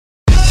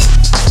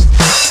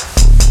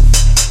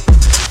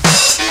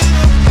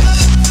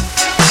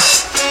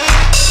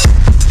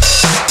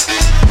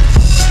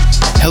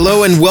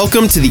Hello and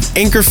welcome to the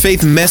Anchor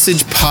Faith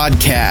Message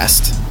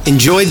Podcast.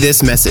 Enjoy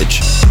this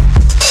message.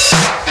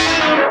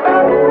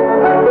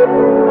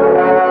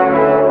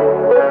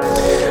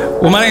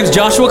 Well, my name is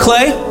Joshua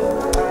Clay.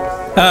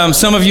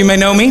 Some of you may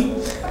know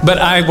me, but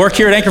I work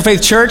here at Anchor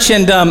Faith Church,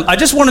 and I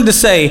just wanted to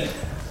say,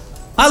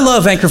 I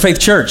love Anchor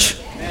Faith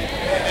Church.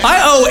 I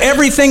owe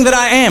everything that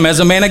I am as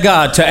a man of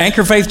God to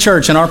Anchor Faith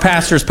Church and our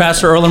pastors,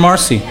 Pastor Earl and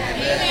Marcy.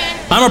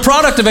 I'm a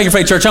product of Anchor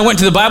Faith Church. I went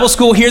to the Bible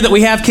school here that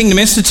we have, Kingdom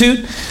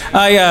Institute.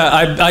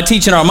 I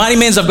teach in our Mighty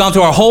Men's. I've gone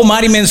through our whole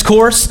Mighty Men's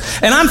course,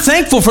 and I'm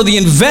thankful for the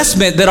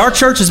investment that our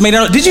church has made.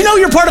 Did you know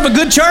you're part of a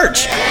good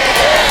church?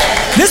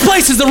 This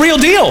place is the real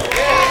deal.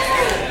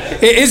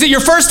 Is it your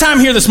first time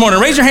here this morning?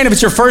 Raise your hand if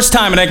it's your first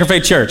time at Anchor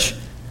Faith Church.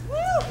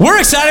 We're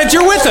excited that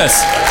you're with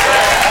us.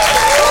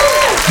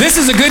 This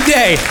is a good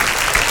day.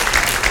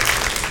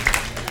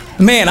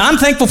 Man, I'm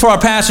thankful for our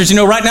pastors. You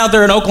know, right now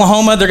they're in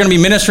Oklahoma. They're going to be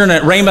ministering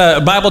at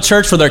Rhema Bible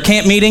Church for their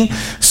camp meeting.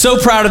 So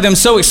proud of them,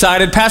 so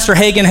excited. Pastor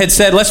Hagan had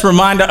said, let's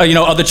remind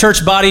of the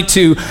church body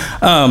to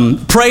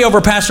pray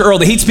over Pastor Earl,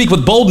 that he'd speak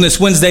with boldness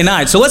Wednesday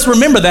night. So let's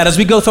remember that as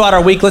we go throughout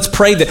our week. Let's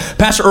pray that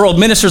Pastor Earl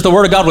ministers the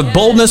Word of God with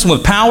boldness and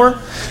with power.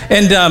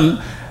 And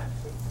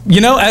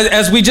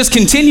as we just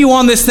continue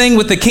on this thing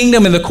with the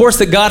kingdom and the course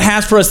that God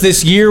has for us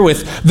this year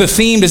with the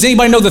theme, does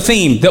anybody know the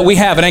theme that we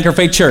have at Anchor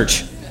Faith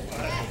Church?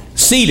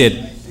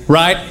 Seated.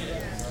 Right?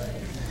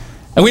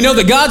 And we know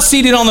that God's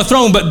seated on the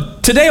throne,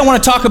 but today I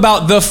want to talk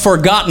about the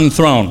forgotten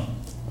throne.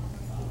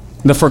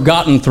 The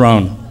forgotten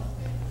throne.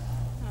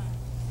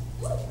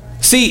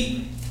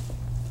 See,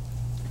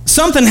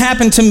 something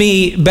happened to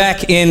me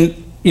back in,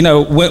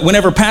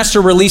 whenever Pastor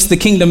released the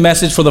kingdom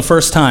message for the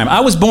first time. I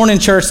was born in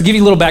church. To give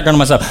you a little background on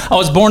myself, I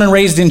was born and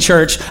raised in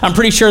church. I'm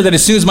pretty sure that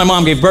as soon as my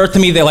mom gave birth to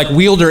me, they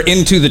wheeled her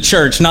into the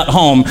church, not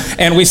home,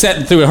 and we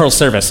sat through a whole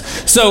service.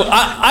 So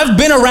I've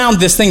been around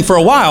this thing for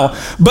a while,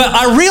 but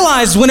I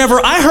realized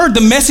whenever I heard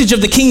the message of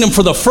the kingdom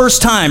for the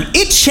first time,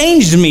 it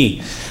changed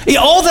me.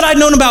 All that I'd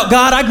known about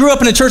God, I grew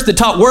up in a church that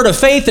taught word of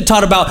faith, that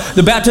taught about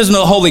the baptism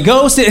of the Holy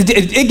Ghost.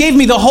 It gave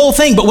me the whole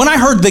thing. But when I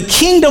heard the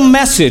kingdom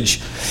message,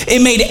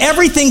 it made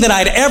everything that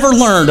I'd ever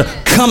learned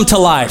come to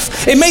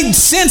life. It made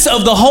sense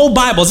of the whole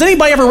Bible. Has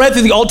anybody ever read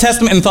through the Old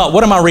Testament and thought,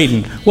 what am I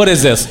reading? What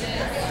is this?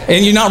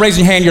 And you're not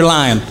raising your hand, you're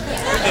lying.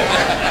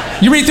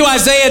 You read through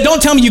Isaiah,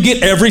 don't tell me you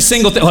get every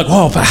single thing.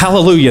 Whoa,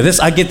 hallelujah,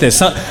 I get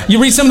this. You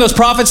read some of those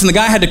prophets and the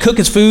guy had to cook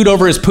his food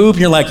over his poop,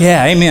 and you're like,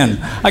 yeah, amen.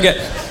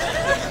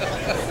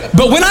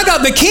 But when I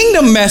got the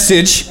kingdom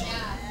message,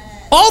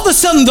 all of a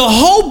sudden the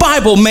whole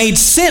Bible made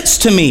sense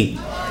to me.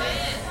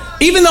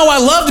 Even though I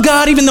loved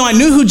God, even though I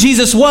knew who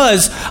Jesus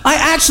was,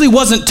 I actually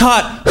wasn't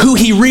taught who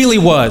he really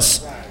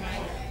was.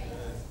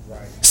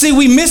 See,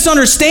 we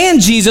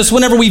misunderstand Jesus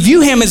whenever we view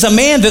him as a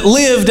man that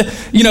lived,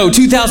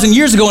 2,000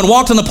 years ago and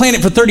walked on the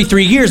planet for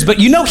 33 years. But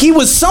he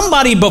was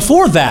somebody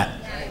before that.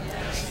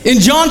 In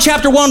John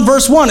chapter 1,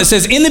 verse 1, it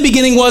says, in the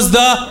beginning was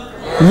the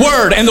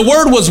Word, and the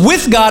Word was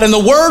with God, and the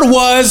Word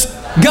was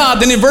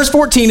God. Then in verse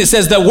 14 it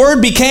says the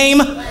Word became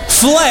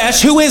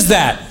flesh. Who is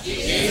that?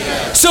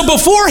 Jesus. So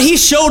before he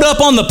showed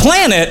up on the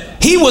planet,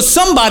 he was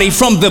somebody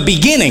from the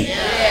beginning.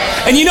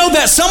 Yeah. And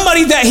that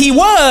somebody that he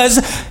was,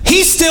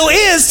 he still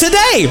is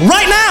today,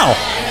 right now.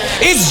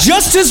 It's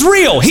just as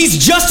real. He's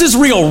just as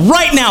real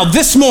right now,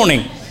 this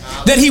morning,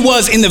 that he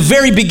was in the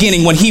very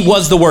beginning when he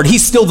was the Word.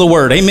 He's still the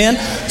Word. Amen?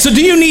 So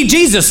do you need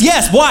Jesus?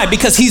 Yes. Why?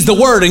 Because he's the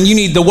Word and you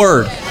need the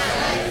Word.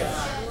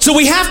 So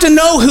we have to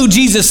know who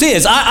Jesus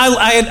is.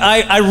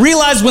 I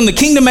realized when the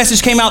kingdom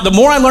message came out, the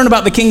more I learned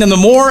about the kingdom, the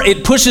more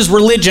it pushes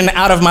religion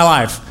out of my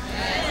life.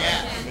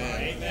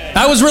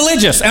 I was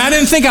religious, and I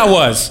didn't think I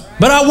was,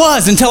 but I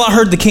was until I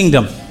heard the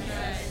kingdom.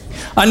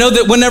 I know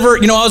that whenever,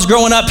 I was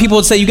growing up, people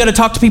would say, you got to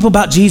talk to people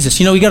about Jesus.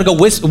 You got to go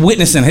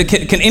witnessing.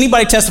 Can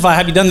anybody testify?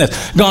 Have you done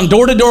this? Gone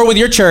door to door with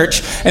your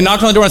church and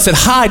knocked on the door and said,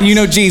 hi, do you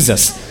know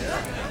Jesus?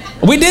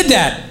 We did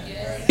that.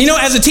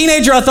 As a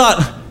teenager, I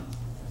thought,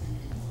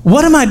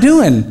 what am I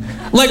doing?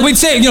 We'd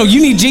say,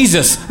 you need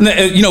Jesus. And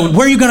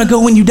where are you going to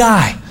go when you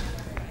die?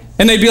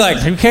 And they'd be like,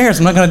 who cares?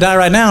 I'm not going to die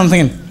right now. I'm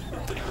thinking,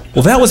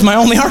 well, that was my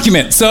only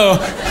argument. So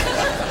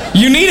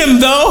you need him,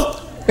 though.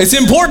 It's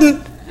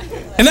important.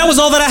 And that was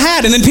all that I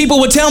had. And then people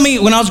would tell me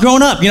when I was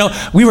growing up,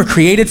 we were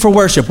created for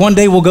worship. One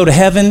day we'll go to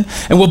heaven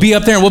and we'll be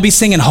up there and we'll be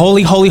singing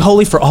holy, holy,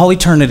 holy for all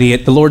eternity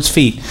at the Lord's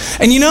feet.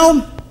 And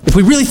if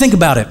we really think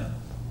about it,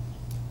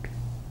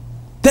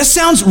 that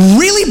sounds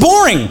really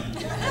boring.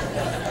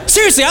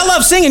 Seriously, I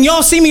love singing.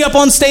 Y'all see me up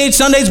on stage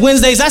Sundays,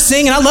 Wednesdays. I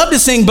sing and I love to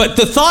sing, but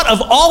the thought of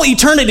all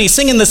eternity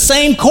singing the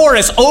same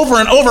chorus over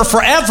and over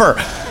forever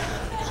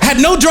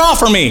had no draw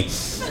for me.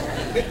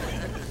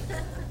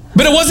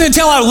 But it wasn't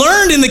until I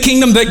learned in the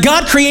kingdom that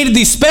God created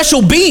these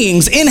special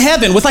beings in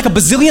heaven with a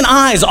bazillion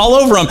eyes all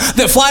over them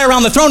that fly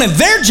around the throne, and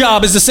their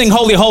job is to sing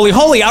holy, holy,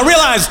 holy. I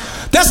realized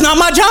that's not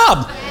my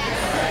job.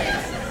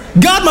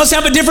 God must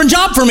have a different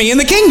job for me in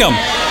the kingdom.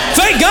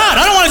 Thank God.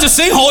 I don't want to just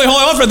sing holy, holy,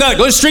 holy for that.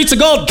 Go to streets of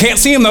gold. Can't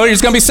see him though. You're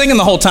just going to be singing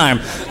the whole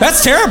time.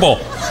 That's terrible.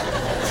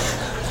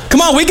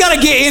 Come on, we got to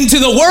get into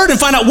the Word and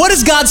find out what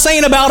is God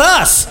saying about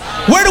us.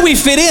 Where do we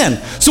fit in?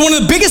 So one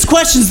of the biggest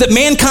questions that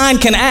mankind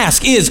can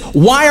ask is,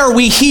 why are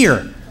we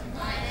here?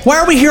 Why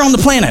are we here on the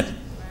planet?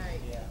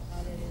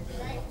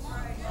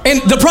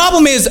 And the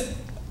problem is,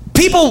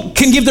 people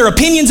can give their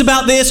opinions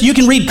about this. You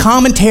can read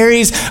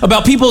commentaries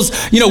about people's,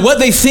 what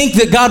they think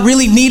that God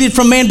really needed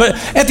from man. But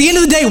at the end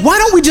of the day, why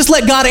don't we just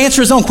let God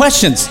answer his own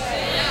questions?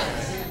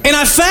 And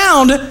I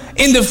found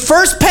in the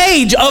first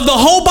page of the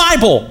whole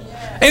Bible,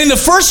 and in the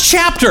first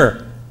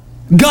chapter,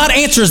 God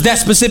answers that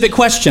specific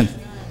question.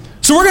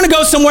 So we're going to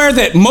go somewhere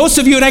that most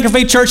of you at Anchor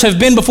Faith Church have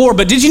been before,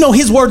 but did you know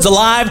his word's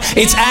alive,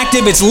 it's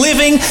active, it's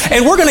living,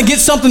 and we're going to get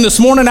something this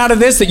morning out of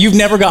this that you've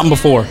never gotten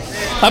before.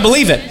 I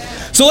believe it.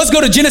 So let's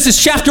go to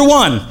Genesis chapter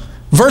 1,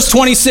 verse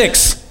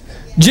 26.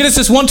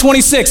 Genesis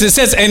 1:26, it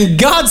says, and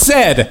God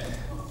said,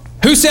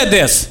 who said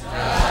this?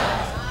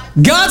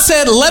 God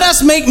said, let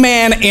us make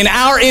man in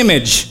our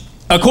image,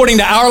 according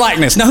to our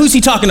likeness. Now, who's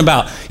he talking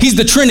about? He's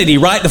the Trinity,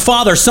 right? The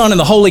Father, Son, and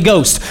the Holy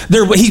Ghost.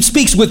 He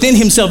speaks within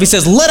himself. He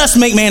says, let us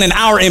make man in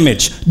our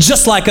image,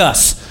 just like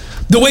us.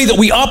 The way that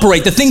we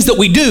operate, the things that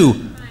we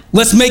do,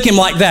 let's make him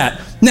like that.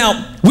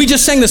 Now, we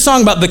just sang the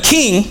song about the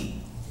King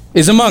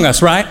is among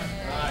us, right?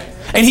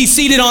 And he's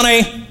seated on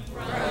a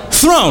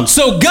throne.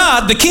 So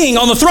God, the King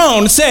on the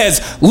throne,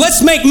 says,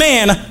 let's make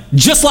man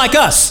just like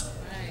us.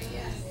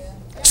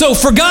 So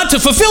for God to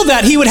fulfill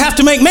that, he would have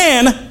to make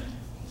man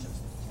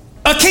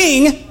a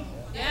king.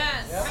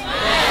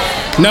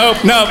 Yes. No,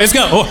 it's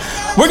going.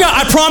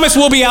 I promise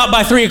we'll be out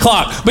by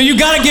 3:00. But you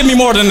got to give me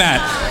more than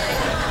that.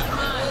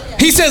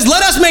 He says,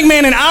 "Let us make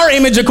man in our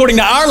image, according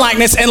to our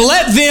likeness, and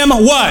let them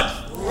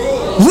what?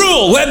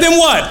 Rule. Let them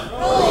what?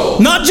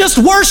 Rule. Not just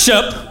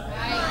worship,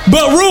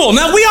 but rule."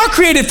 Now we are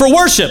created for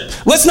worship.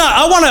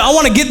 I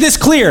want to get this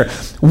clear.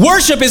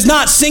 Worship is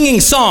not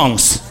singing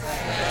songs.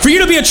 For you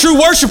to be a true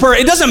worshiper,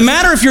 it doesn't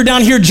matter if you're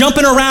down here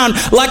jumping around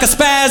like a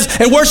spaz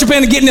and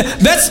worshiping and getting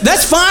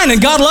that's fine, and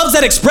God loves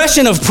that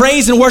expression of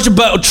praise and worship.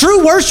 But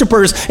true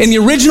worshipers in the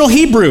original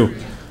Hebrew,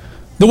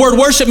 the word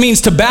worship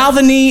means to bow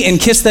the knee and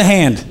kiss the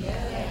hand.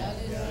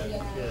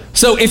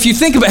 So if you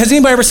think about, has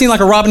anybody ever seen like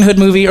a Robin Hood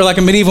movie or like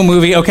a medieval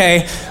movie?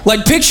 Okay,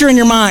 like picture in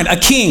your mind a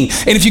king,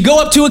 and if you go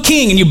up to a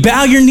king and you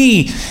bow your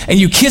knee and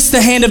you kiss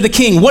the hand of the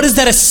king, what is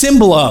that a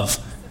symbol of?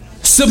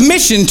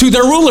 Submission to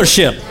their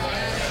rulership.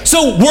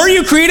 So were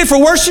you created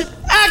for worship?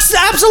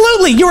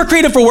 Absolutely, you were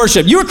created for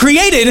worship. You were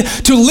created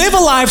to live a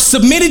life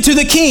submitted to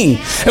the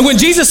King. And when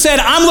Jesus said,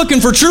 I'm looking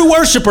for true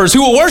worshipers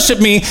who will worship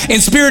me in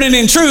spirit and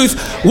in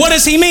truth, what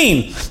does he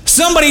mean?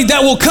 Somebody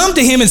that will come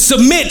to him and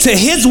submit to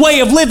his way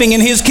of living in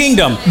his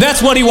kingdom.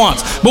 That's what he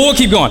wants. But we'll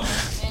keep going.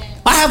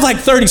 I have like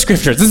 30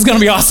 scriptures. This is going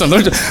to be awesome.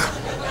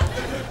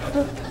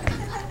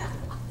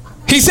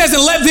 He says,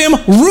 and let them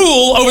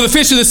rule over the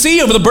fish of the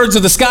sea, over the birds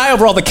of the sky,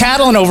 over all the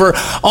cattle, and over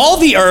all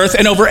the earth,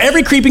 and over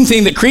every creeping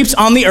thing that creeps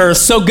on the earth.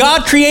 So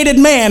God created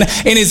man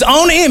in his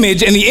own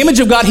image. In the image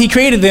of God, he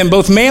created them,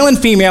 both male and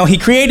female, he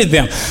created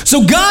them.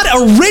 So God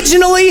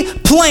originally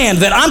planned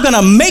that I'm going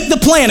to make the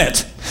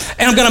planet,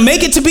 and I'm going to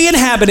make it to be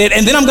inhabited,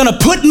 and then I'm going to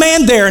put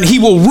man there, and he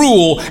will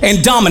rule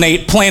and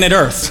dominate planet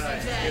Earth.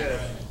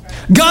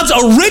 God's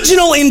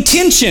original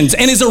intentions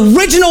and his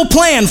original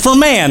plan for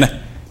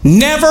man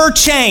never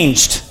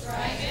changed.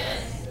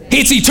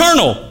 It's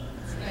eternal.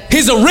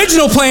 His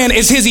original plan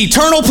is his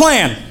eternal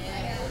plan.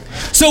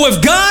 So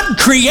if God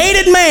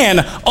created man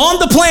on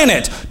the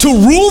planet to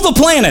rule the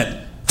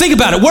planet, think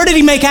about it. Where did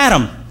he make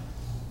Adam?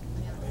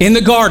 In the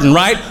garden,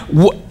 right?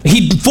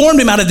 He formed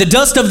him out of the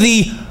dust of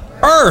the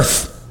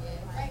earth.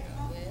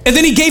 And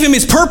then he gave him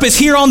his purpose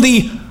here on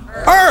the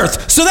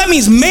earth. So that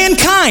means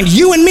mankind,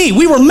 you and me,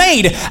 we were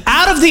made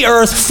out of the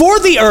earth for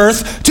the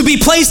earth to be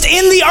placed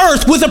in the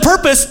earth with a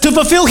purpose to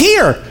fulfill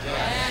here.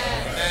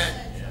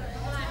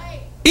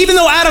 Even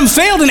though Adam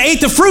failed and ate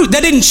the fruit,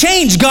 that didn't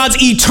change God's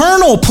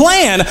eternal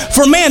plan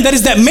for man. That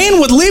is that man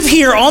would live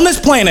here on this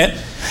planet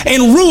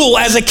and rule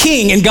as a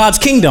king in God's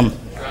kingdom.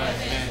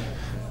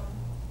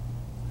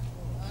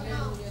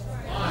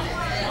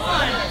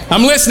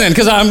 I'm listening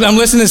because I'm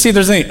listening to see if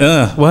there's any,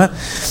 what?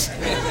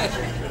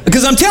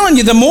 Because I'm telling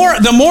you, the more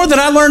that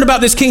I learned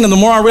about this kingdom, the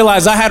more I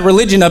realized I had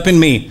religion up in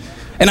me.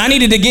 And I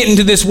needed to get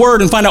into this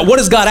word and find out what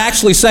is God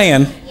actually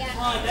saying.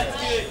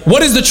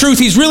 What is the truth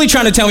he's really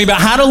trying to tell me about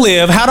how to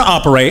live, how to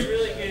operate?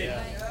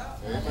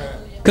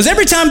 Because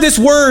every time this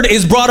word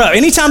is brought up,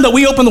 anytime that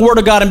we open the Word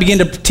of God and begin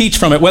to teach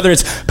from it, whether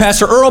it's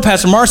Pastor Earl,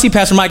 Pastor Marcy,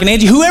 Pastor Mike and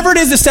Angie, whoever it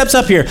is that steps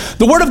up here,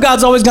 the Word of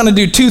God's always going to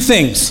do two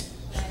things.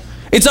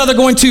 It's either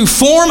going to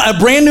form a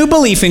brand new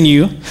belief in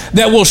you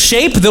that will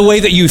shape the way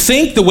that you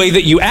think, the way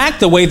that you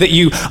act, the way that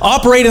you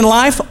operate in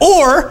life,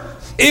 or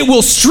it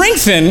will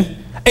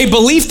strengthen a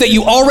belief that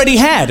you already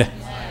had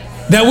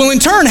that will in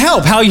turn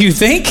help how you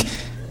think.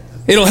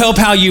 It'll help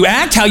how you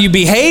act, how you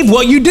behave,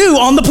 what you do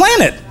on the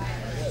planet.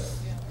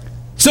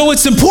 So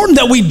it's important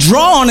that we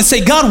draw on and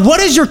say, God, what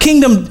is your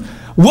kingdom?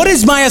 What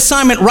is my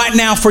assignment right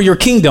now for your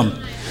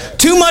kingdom?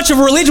 Too much of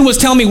religion was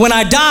telling me when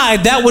I die,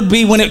 that would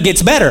be when it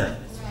gets better.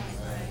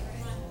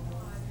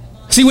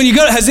 See, when you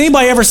go, has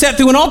anybody ever sat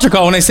through an altar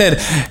call when they said,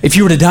 if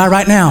you were to die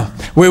right now,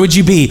 where would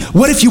you be?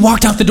 What if you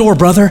walked out the door,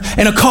 brother,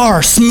 and a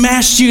car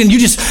smashed you and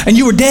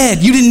you were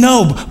dead? You didn't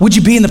know. Would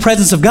you be in the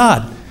presence of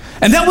God?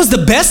 And that was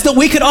the best that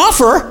we could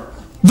offer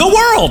the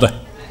world.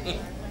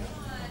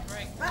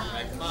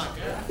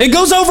 It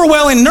goes over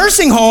well in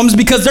nursing homes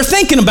because they're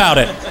thinking about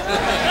it.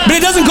 But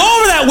it doesn't go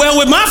over that well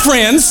with my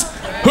friends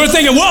who are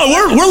thinking,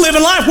 whoa, we're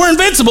living life. We're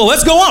invincible.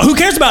 Let's go on. Who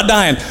cares about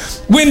dying?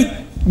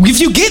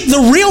 If you get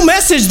the real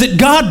message that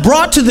God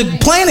brought to the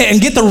planet and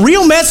get the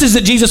real message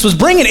that Jesus was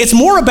bringing, it's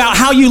more about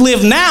how you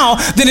live now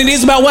than it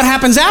is about what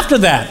happens after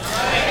that.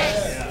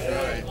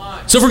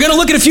 So if we're going to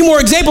look at a few more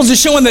examples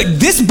just showing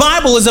that this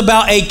Bible is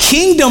about a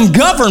kingdom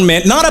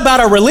government, not about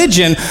a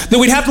religion,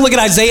 then we'd have to look at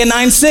Isaiah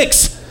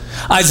 9:6.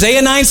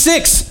 Isaiah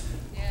 9:6.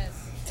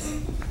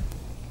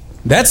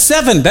 That's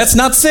 7. That's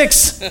not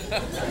 6.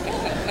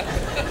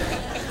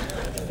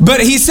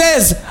 But he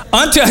says,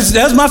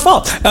 that's my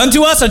fault.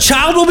 Unto us a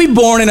child will be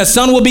born and a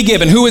son will be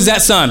given. Who is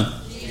that son?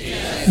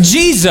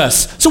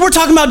 Jesus. So we're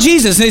talking about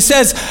Jesus. And it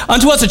says,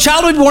 unto us a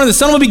child will be born and the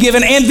son will be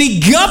given, and the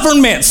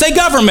government, say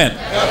government.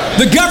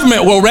 The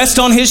government will rest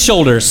on his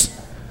shoulders.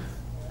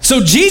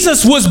 So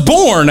Jesus was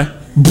born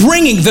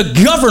bringing the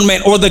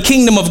government or the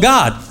kingdom of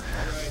God.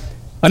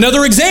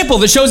 Another example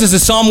that shows us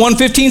is Psalm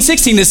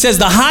 115:16. It says,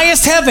 the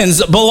highest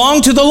heavens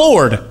belong to the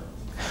Lord,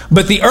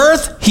 but the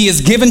earth he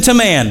has given to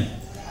man.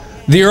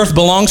 The earth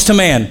belongs to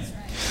man.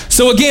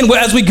 So again,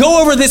 as we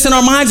go over this in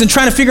our minds and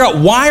trying to figure out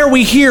why are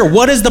we here,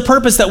 what is the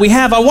purpose that we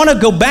have, I want to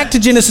go back to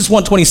Genesis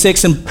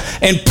 1:26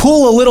 and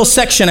pull a little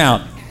section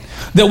out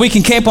that we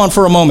can camp on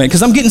for a moment,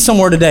 because I'm getting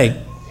somewhere today.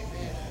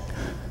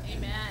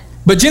 Amen.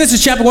 But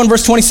Genesis chapter 1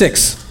 verse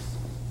 26.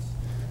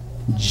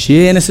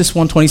 Genesis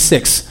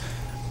 1:26.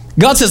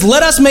 God says,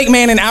 let us make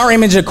man in our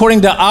image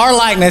according to our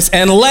likeness,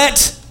 and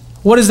let,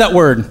 what is that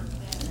word?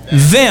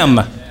 Them.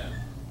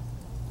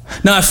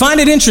 Now I find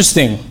it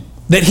interesting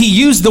that he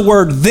used the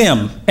word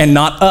them and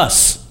not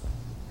us.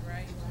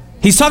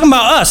 He's talking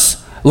about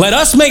us. Let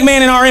us make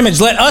man in our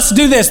image. Let us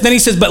do this. Then he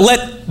says, but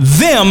let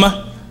them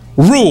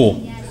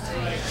rule.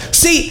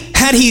 See,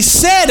 had he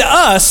said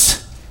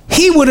us,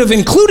 he would have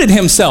included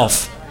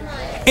himself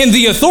in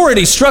the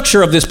authority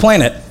structure of this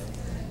planet.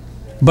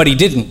 But he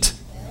didn't.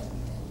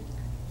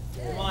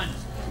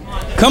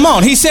 Come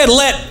on. He said,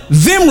 let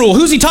them rule.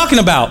 Who's he talking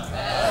about?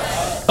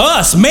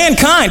 Us,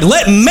 mankind.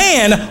 Let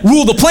man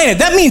rule the planet.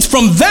 That means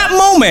from that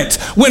moment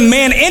when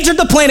man entered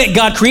the planet,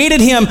 God created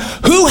him.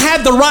 Who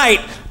had the right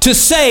to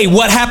say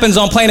what happens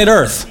on planet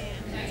Earth?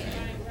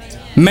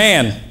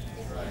 Man.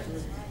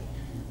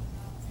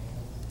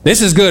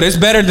 This is good. It's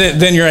better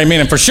than your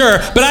amen for sure.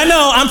 But I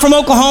know I'm from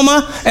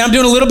Oklahoma and I'm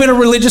doing a little bit of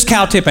religious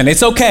cow tipping.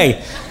 It's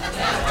okay.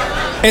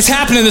 It's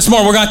happening this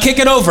morning. We're going to kick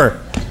it over.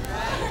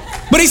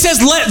 But he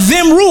says, let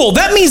them rule.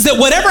 That means that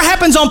whatever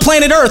happens on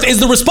planet Earth is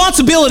the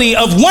responsibility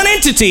of one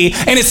entity,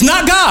 and it's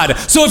not God.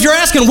 So if you're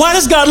asking, why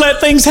does God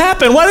let things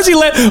happen? Why is he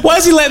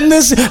letting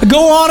this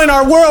go on in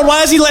our world?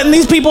 Why is he letting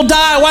these people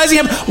die? Why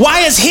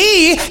is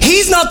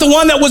he's not the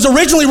one that was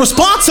originally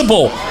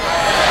responsible.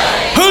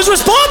 Who's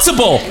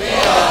responsible?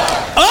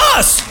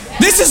 Us.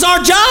 This is our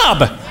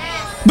job.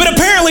 But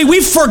apparently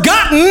we've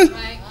forgotten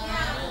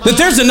that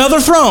there's another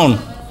throne.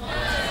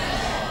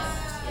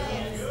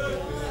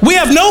 We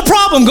have no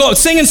problem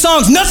singing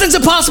songs. Nothing's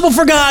impossible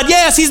for God.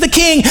 Yes, he's the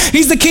king.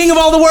 He's the king of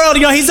all the world.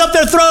 You know, he's up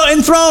there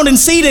enthroned and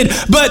seated.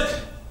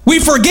 But we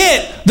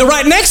forget that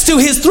right next to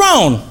his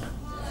throne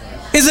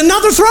is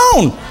another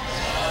throne.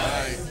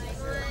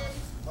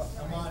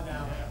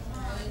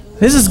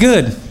 This is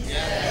good.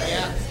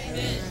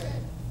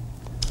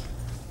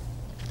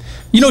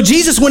 You know,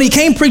 Jesus, when he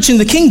came preaching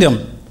the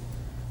kingdom,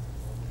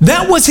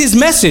 that was his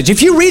message.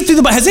 If you read through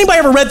the Bible, has anybody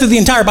ever read through the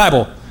entire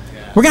Bible?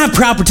 We're going to have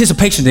crowd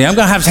participation today. I'm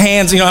going to have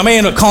hands. You know, I may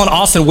end up calling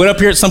Austin Wood up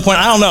here at some point.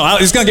 I don't know.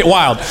 It's going to get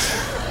wild.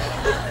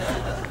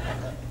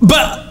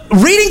 But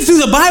reading through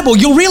the Bible,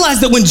 you'll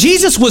realize that when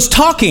Jesus was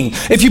talking,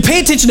 if you pay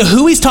attention to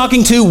who he's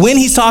talking to, when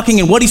he's talking,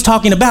 and what he's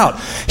talking about,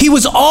 he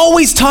was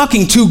always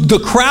talking to the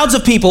crowds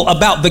of people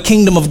about the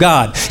kingdom of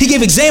God. He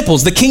gave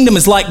examples. The kingdom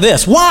is like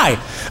this.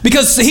 Why?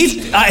 Because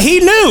he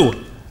knew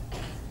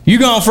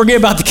you're going to forget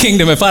about the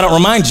kingdom if I don't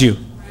remind you.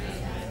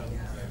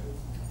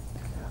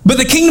 But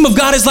the kingdom of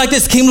God is like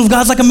this. The kingdom of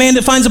God is like a man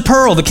that finds a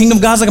pearl. The kingdom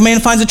of God is like a man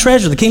that finds a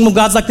treasure. The kingdom of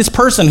God is like this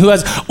person who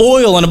has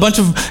oil and a bunch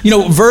of,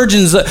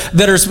 virgins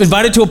that are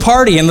invited to a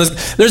party. And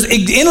there's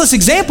endless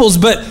examples,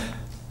 but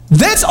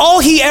that's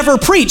all he ever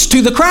preached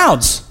to the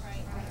crowds.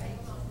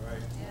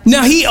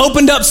 Now, he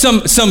opened up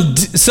some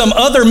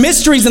other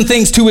mysteries and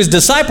things to his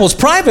disciples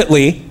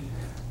privately,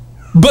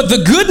 but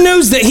the good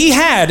news that he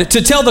had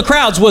to tell the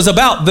crowds was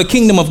about the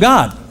kingdom of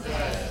God.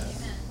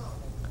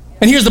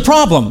 And here's the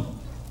problem.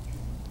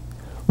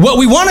 What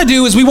we want to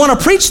do is we want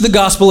to preach the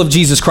gospel of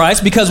Jesus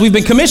Christ because we've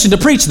been commissioned to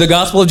preach the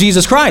gospel of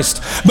Jesus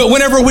Christ. But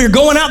whenever we're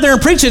going out there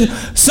and preaching,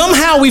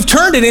 somehow we've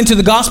turned it into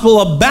the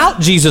gospel about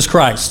Jesus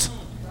Christ.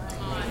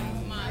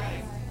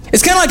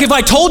 It's kind of like if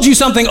I told you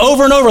something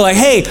over and over, like,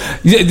 hey,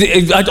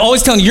 I'd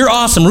always tell you, you're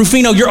awesome.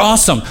 Rufino, you're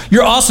awesome.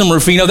 You're awesome,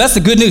 Rufino. That's the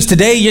good news.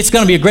 Today, it's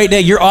going to be a great day.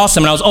 You're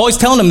awesome. And I was always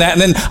telling him that.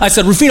 And then I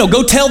said, Rufino,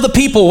 go tell the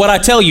people what I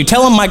tell you.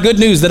 Tell them my good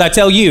news that I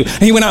tell you.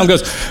 And he went out and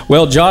goes,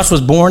 well, Josh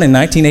was born in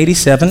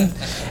 1987.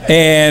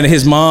 And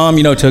his mom,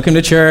 took him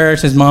to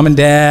church, his mom and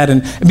dad,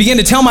 and began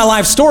to tell my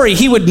life story.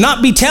 He would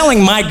not be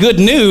telling my good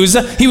news.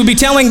 He would be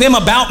telling them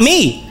about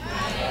me.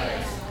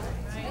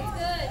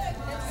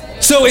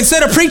 So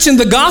instead of preaching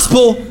the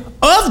gospel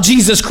of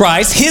Jesus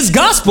Christ, his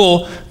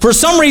gospel, for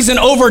some reason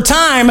over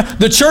time,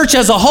 the church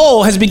as a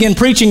whole has begun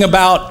preaching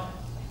about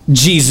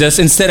Jesus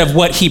instead of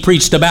what he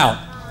preached about.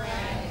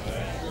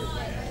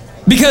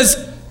 Because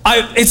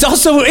it's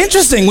also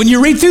interesting when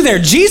you read through there,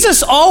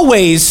 Jesus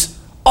always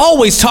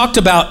talked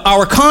about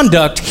our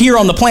conduct here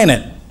on the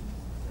planet.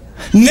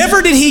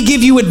 Never did he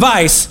give you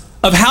advice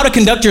of how to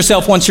conduct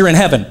yourself once you're in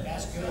heaven.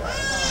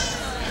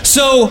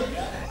 So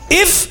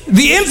if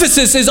the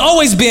emphasis has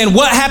always been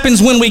what happens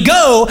when we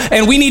go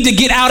and we need to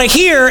get out of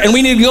here and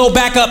we need to go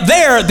back up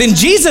there, then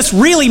Jesus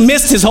really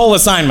missed his whole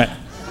assignment.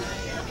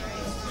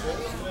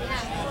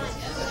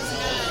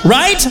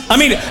 Right? I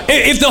mean,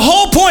 if the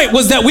whole point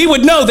was that we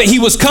would know that he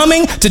was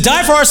coming to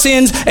die for our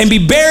sins and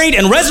be buried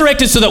and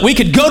resurrected so that we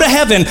could go to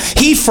heaven,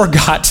 he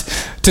forgot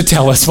to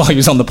tell us while he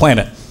was on the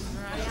planet.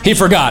 He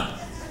forgot.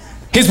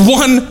 His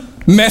one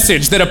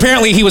message that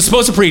apparently he was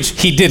supposed to preach,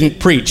 he didn't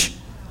preach.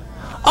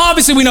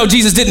 Obviously, we know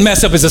Jesus didn't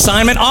mess up his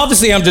assignment.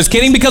 Obviously, I'm just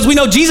kidding, because we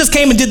know Jesus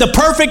came and did the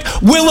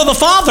perfect will of the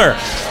Father.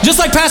 Just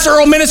like Pastor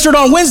Earl ministered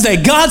on Wednesday,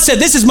 God said,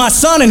 this is my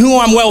son in whom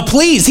I'm well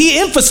pleased. He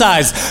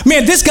emphasized,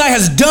 man, this guy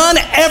has done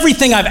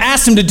everything I've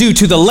asked him to do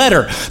to the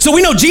letter. So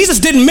we know Jesus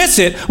didn't miss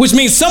it, which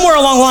means somewhere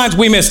along the lines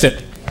we missed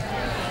it.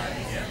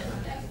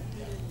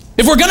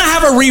 If we're going to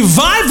have a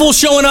revival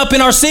showing up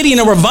in our city and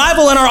a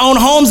revival in our own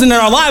homes and in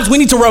our lives, we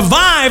need to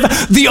revive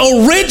the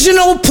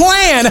original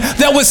plan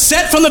that was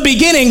set from the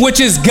beginning, which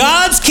is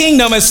God's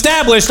kingdom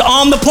established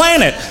on the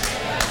planet.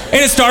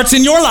 And it starts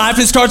in your life,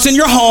 it starts in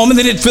your home, and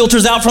then it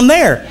filters out from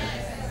there.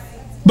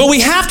 But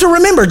we have to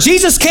remember,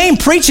 Jesus came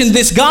preaching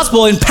this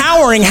gospel,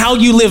 empowering how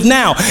you live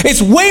now.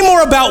 It's way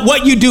more about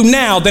what you do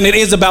now than it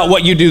is about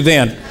what you do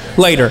then,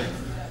 later.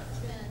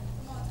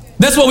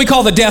 That's what we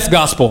call the death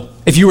gospel.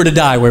 If you were to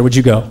die, where would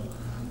you go?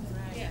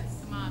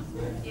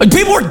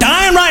 People are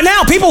dying right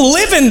now. People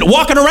living,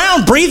 walking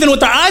around, breathing with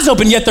their eyes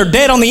open, yet they're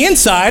dead on the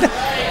inside.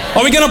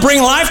 Are we going to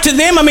bring life to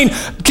them? I mean,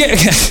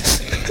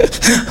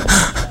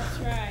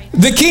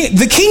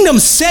 the kingdom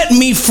set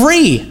me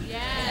free.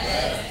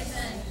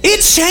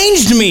 It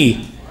changed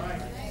me.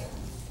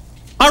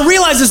 I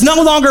realize it's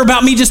no longer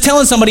about me just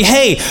telling somebody,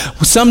 hey,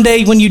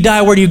 someday when you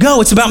die, where do you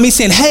go? It's about me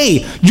saying,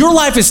 hey, your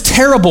life is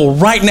terrible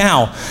right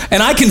now,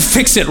 and I can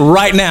fix it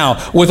right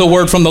now with a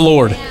word from the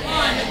Lord.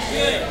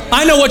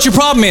 I know what your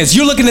problem is.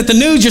 You're looking at the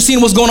news, you're seeing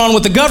what's going on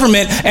with the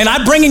government, and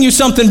I'm bringing you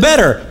something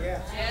better.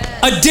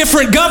 A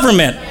different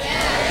government.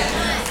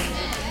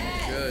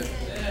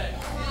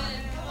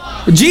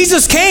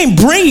 Jesus came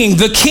bringing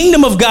the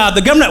kingdom of God,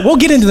 the government. We'll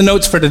get into the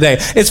notes for today.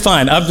 It's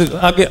fine. I'll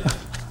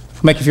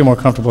make you feel more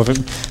comfortable if it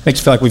makes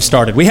you feel like we've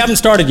started. We haven't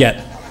started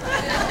yet.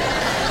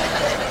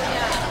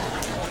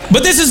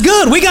 But this is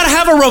good. We got to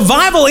have a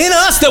revival in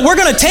us that we're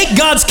going to take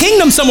God's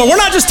kingdom somewhere. We're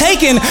not just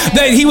taking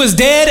that he was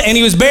dead and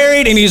he was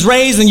buried and he's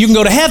raised and you can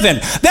go to heaven.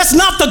 That's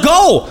not the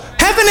goal.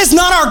 Heaven is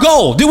not our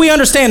goal. Do we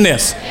understand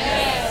this?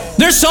 Yes.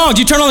 There's songs.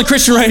 You turn on the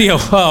Christian radio.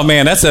 Oh,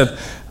 man, that's a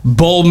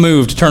bold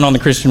move to turn on the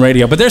Christian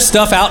radio. But there's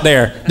stuff out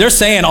there. They're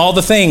saying all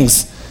the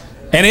things.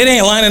 And it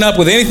ain't lining up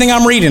with anything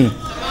I'm reading.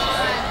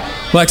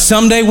 Like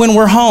someday when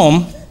we're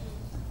home,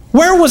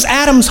 where was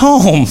Adam's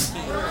home?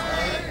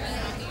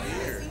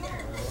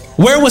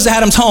 Where was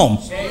Adam's home?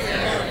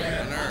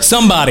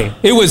 Somebody.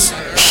 It was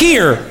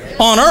here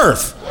on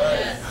earth.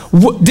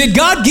 Did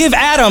God give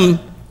Adam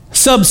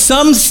some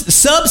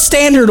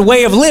substandard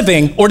way of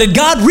living, or did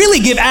God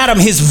really give Adam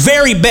his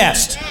very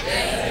best?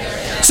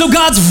 So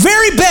God's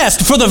very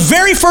best for the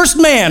very first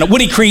man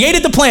when he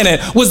created the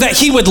planet was that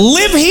he would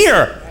live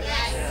here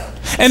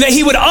and that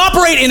he would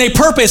operate in a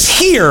purpose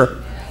here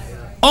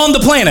on the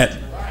planet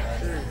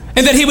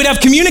and that he would have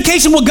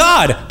communication with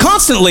God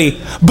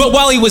constantly, but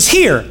while he was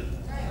here.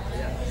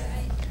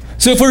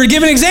 So if we were to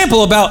give an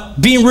example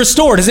about being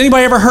restored, has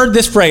anybody ever heard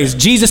this phrase?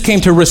 Jesus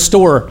came to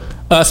restore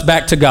us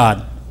back to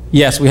God.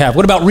 Yes, we have.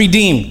 What about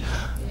redeemed?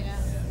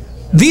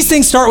 These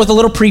things start with a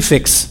little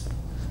prefix.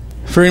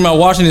 For any of my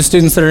Washington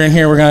students that are in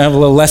here, we're going to have a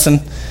little lesson.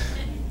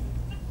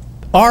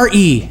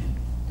 R-E.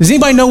 Does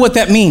anybody know what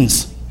that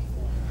means?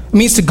 It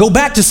means to go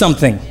back to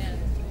something.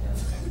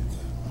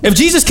 If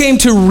Jesus came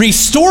to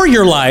restore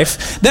your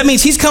life, that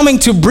means he's coming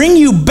to bring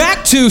you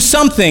back to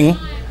something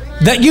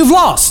that you've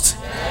lost.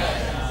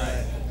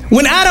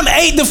 When Adam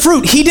ate the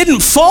fruit, he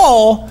didn't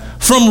fall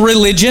from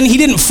religion. He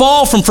didn't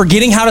fall from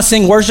forgetting how to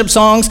sing worship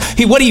songs.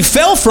 What he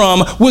fell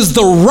from was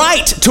the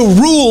right to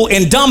rule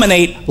and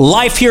dominate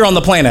life here on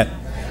the planet.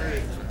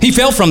 He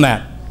fell from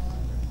that.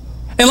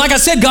 And like I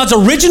said, God's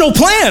original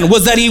plan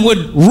was that he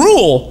would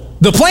rule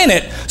the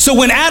planet. So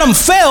when Adam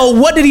fell,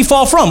 what did he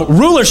fall from?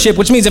 Rulership,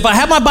 which means if I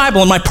have my Bible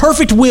and my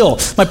perfect will,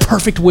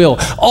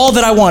 all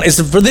that I want is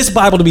for this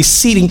Bible to be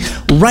seating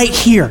right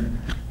here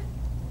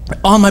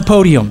on my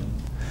podium.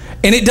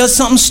 And it does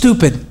something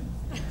stupid.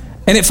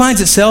 And it finds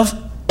itself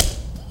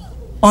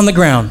on the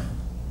ground.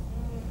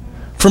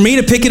 For me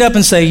to pick it up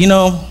and say,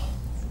 you're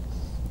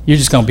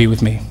just going to be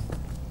with me.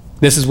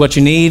 This is what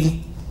you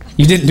need.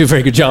 You didn't do a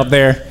very good job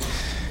there.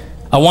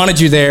 I wanted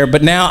you there,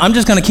 but now I'm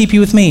just going to keep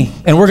you with me,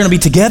 and we're going to be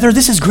together.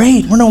 This is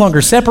great. We're no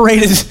longer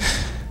separated.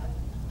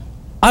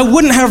 I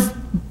wouldn't have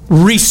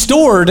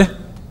restored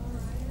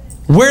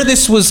where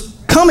this was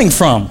coming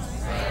from.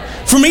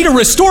 For me to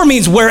restore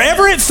means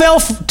wherever it fell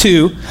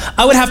to,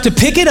 I would have to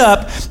pick it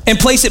up and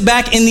place it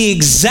back in the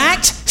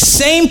exact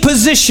same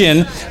position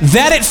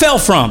that it fell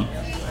from.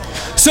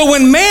 So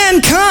when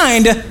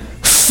mankind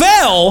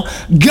fell,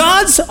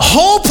 God's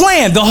whole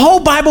plan, the whole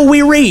Bible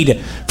we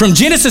read, from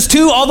Genesis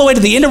 2 all the way to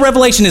the end of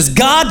Revelation, is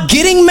God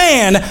getting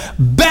man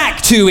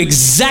back to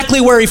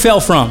exactly where he fell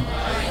from.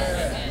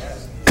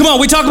 Come on,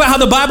 we talk about how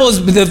the Bible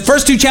is, the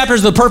first 2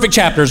 chapters are the perfect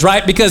chapters,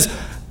 right? Because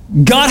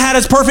God had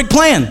his perfect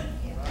plan.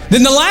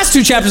 Then the last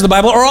 2 chapters of the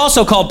Bible are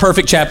also called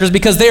perfect chapters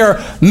because they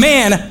are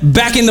man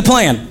back in the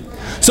plan.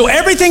 So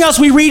everything else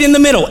we read in the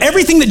middle,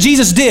 everything that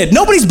Jesus did,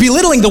 nobody's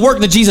belittling the work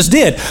that Jesus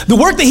did. The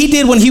work that he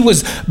did when he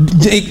was,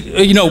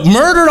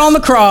 murdered on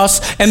the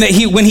cross, and that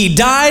when he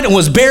died and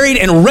was buried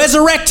and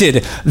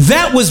resurrected,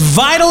 that was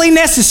vitally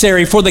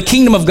necessary for the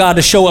kingdom of God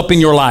to show up in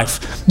your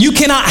life. You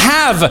cannot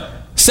have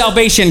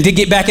salvation to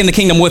get back in the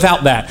kingdom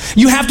without that.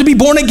 You have to be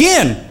born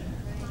again.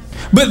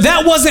 But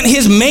that wasn't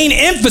his main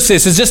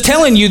emphasis, is just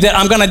telling you that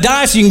I'm going to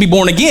die so you can be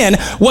born again.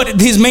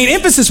 What his main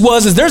emphasis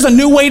was is there's a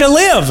new way to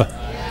live.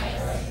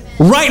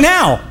 Right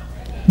now.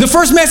 The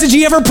first message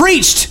he ever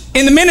preached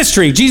in the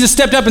ministry, Jesus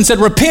stepped up and said,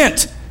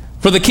 repent,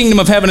 for the kingdom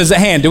of heaven is at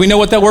hand. Do we know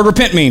what that word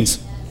repent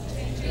means?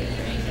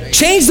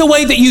 Change the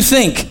way that you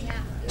think.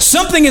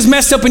 Something is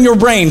messed up in your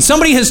brain.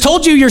 Somebody has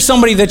told you you're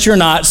somebody that you're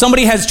not.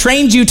 Somebody has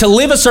trained you to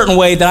live a certain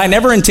way that I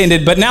never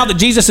intended. But now that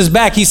Jesus is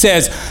back, he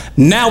says,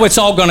 now it's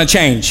all going to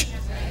change.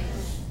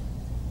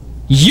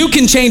 You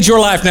can change your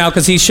life now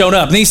because he's shown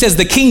up. And he says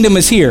the kingdom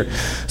is here.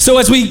 So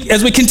as we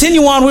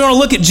continue on, we want to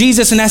look at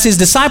Jesus, and as his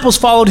disciples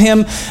followed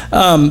him,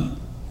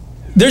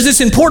 there's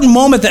this important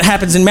moment that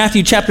happens in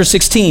Matthew chapter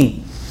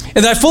 16.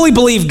 And I fully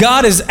believe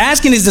God is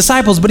asking his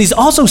disciples, but he's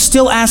also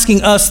still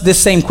asking us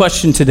this same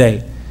question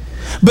today.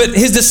 But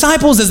his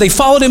disciples, as they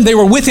followed him, they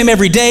were with him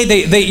every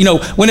day. They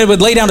when they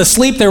would lay down to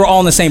sleep, they were all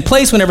in the same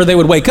place. Whenever they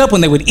would wake up,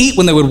 when they would eat,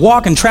 when they would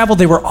walk and travel,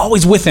 they were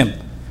always with him.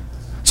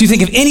 So you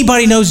think if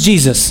anybody knows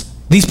Jesus,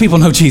 these people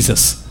know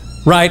Jesus,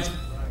 right?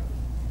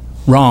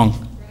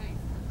 Wrong.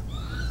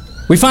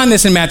 We find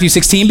this in Matthew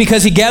 16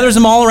 because he gathers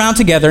them all around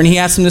together and he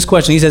asks them this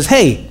question. He says,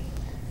 hey,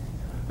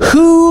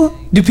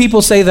 who do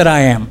people say that I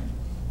am?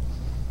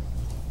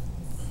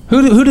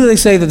 Who do they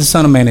say that the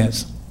Son of Man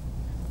is?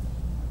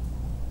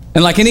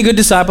 And like any good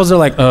disciples, they're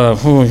like, you're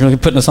really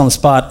putting us on the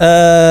spot.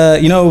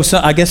 So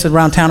I guess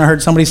around town I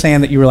heard somebody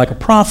saying that you were like a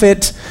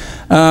prophet.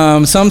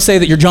 Some say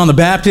that you're John the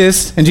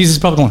Baptist. And Jesus is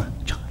probably going,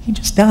 John, he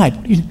just died.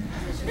 What are you?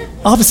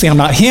 Obviously, I'm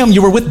not him.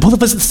 You were with both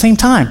of us at the same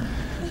time.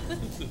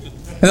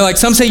 And they're like,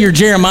 some say you're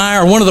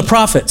Jeremiah or one of the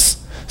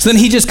prophets. So then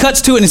he just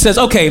cuts to it and he says,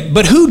 okay,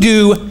 but who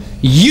do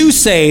you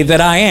say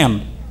that I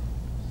am?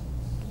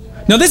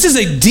 Now, this is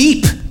a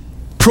deep,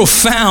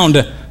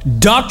 profound,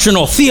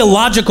 doctrinal,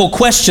 theological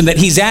question that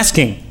he's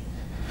asking.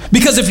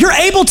 Because if you're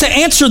able to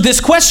answer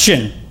this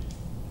question,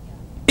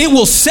 it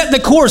will set the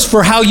course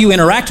for how you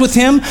interact with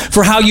him,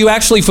 for how you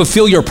actually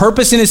fulfill your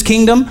purpose in his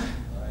kingdom.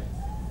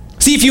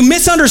 See, if you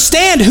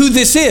misunderstand who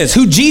this is,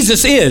 who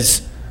Jesus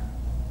is,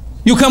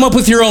 you'll come up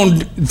with your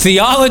own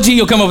theology,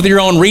 you'll come up with your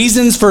own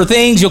reasons for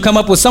things, you'll come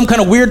up with some kind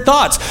of weird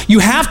thoughts. You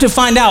have to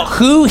find out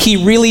who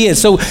he really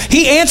is. So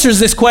he answers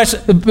this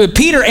question,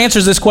 Peter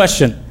answers this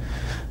question.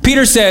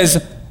 Peter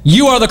says,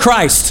 you are the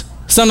Christ,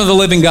 Son of the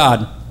living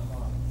God.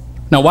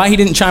 Now, why he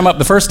didn't chime up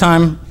the first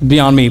time,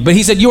 beyond me, but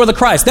he said, you are the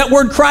Christ. That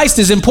word Christ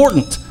is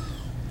important.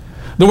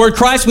 The word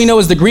Christ we know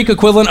is the Greek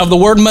equivalent of the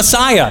word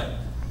Messiah,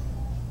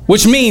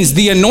 which means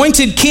the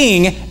anointed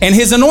king and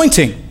his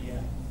anointing.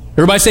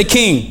 Everybody say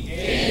king.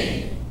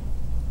 King.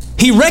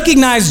 He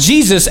recognized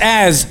Jesus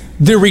as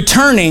the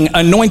returning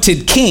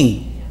anointed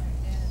king.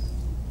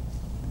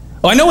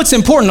 Well, I know it's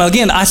important.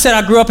 Again, I said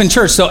I grew up in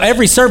church, so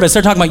every service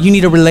they're talking about you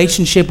need a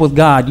relationship with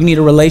God. You need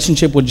a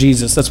relationship with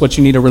Jesus. That's what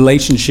you need, a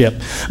relationship.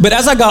 But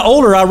as I got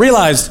older, I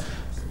realized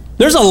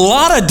there's a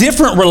lot of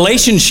different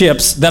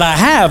relationships that I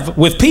have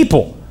with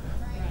people.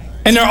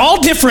 And they're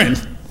all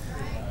different.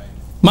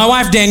 My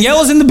wife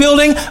Danielle is in the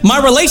building.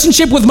 My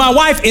relationship with my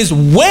wife is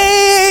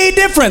way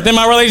different than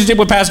my relationship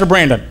with Pastor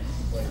Brandon.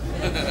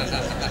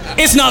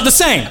 It's not the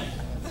same.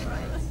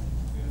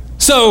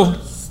 So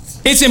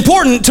it's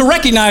important to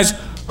recognize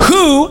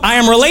who I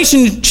am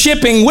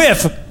relationshipping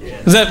with.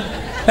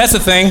 That's the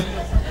thing.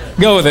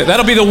 Go with it.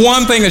 That'll be the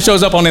one thing that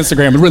shows up on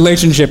Instagram,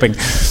 relationshipping.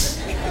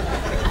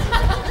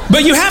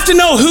 But you have to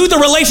know who the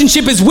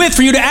relationship is with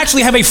for you to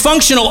actually have a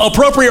functional,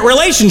 appropriate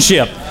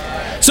relationship.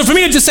 So for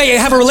me to just say,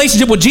 have a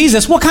relationship with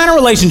Jesus, what kind of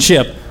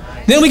relationship?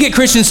 Then we get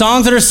Christian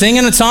songs that are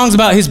singing and songs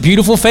about his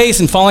beautiful face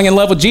and falling in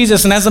love with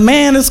Jesus. And as a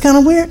man, it's kind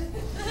of weird.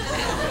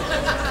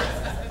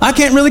 I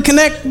can't really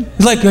connect.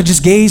 It's like, I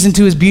just gaze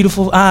into his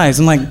beautiful eyes.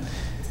 I'm like,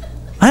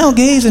 I don't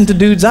gaze into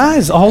dudes'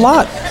 eyes a whole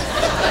lot.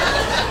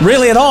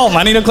 Really at all.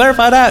 I need to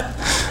clarify that.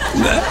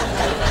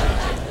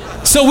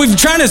 So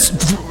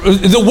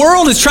the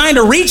world is trying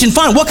to reach and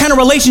find what kind of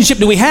relationship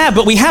do we have,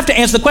 but we have to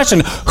answer the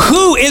question,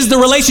 who is the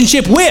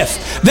relationship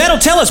with? That'll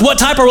tell us what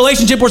type of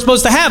relationship we're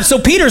supposed to have. So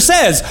Peter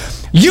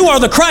says, you are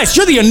the Christ.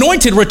 You're the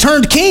anointed,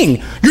 returned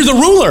king. You're the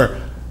ruler.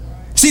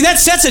 See, that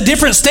sets a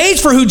different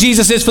stage for who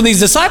Jesus is for these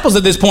disciples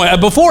at this point.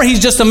 Before, he's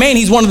just a man.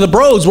 He's one of the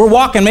bros. We're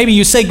walking. Maybe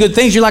you say good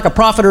things. You're like a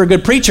prophet or a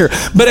good preacher.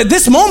 But at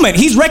this moment,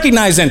 he's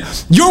recognizing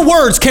your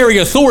words carry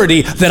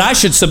authority that I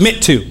should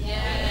submit to.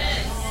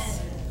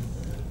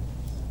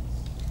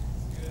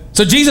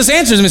 So Jesus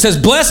answers him and says,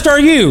 blessed are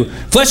you.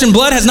 Flesh and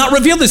blood has not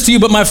revealed this to you,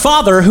 but my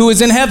Father who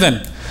is in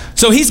heaven.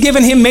 So he's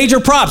giving him major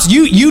props.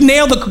 You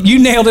nailed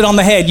it on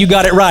the head. You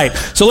got it right.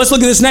 So let's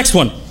look at this next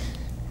one.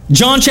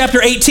 John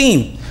chapter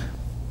 18.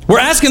 We're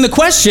asking the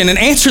question and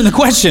answering the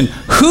question,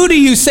 who do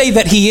you say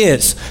that he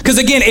is? Because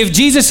again, if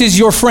Jesus is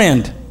your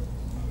friend,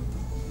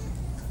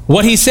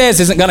 what he says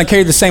isn't going to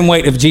carry the same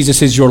weight if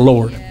Jesus is your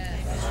Lord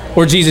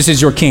or Jesus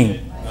is your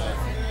king.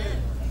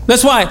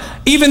 That's why,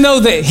 even though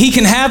that he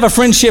can have a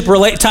friendship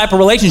type of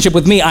relationship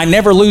with me, I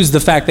never lose the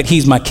fact that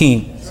he's my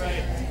king.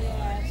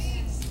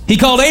 He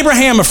called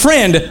Abraham a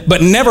friend,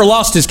 but never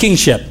lost his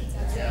kingship.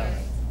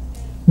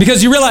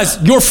 Because you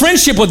realize your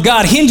friendship with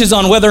God hinges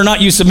on whether or not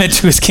you submit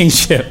to his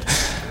kingship.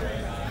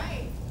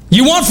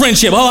 You want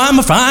friendship. Oh,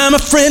 I'm a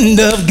friend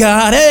of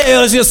God. Hey,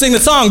 let's just sing the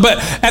song. But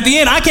at the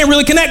end, I can't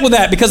really connect with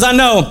that because I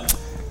know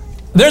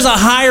there's a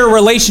higher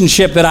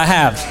relationship that I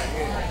have.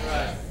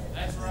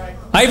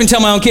 I even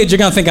tell my own kids, you're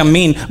going to think I'm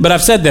mean, but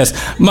I've said this.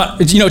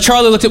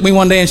 Charlie looked at me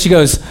one day and she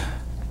goes,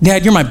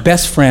 Dad, you're my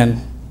best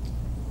friend.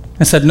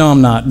 I said, no,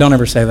 I'm not. Don't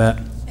ever say that.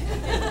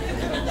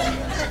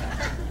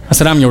 I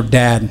said, I'm your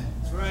dad.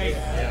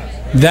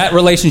 That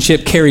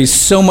relationship carries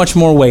so much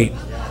more weight.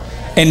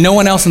 And no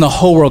one else in the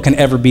whole world can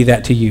ever be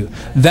that to you.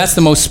 That's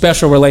the most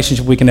special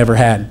relationship we can ever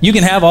have. You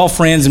can have all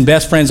friends and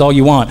best friends all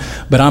you want,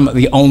 but I'm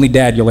the only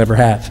dad you'll ever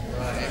have.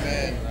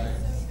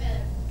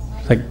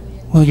 It's like,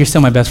 well, you're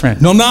still my best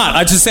friend. No, I'm not.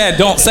 I just said,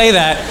 don't say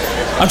that.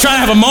 I'm trying to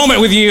have a moment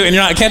with you, and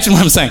you're not catching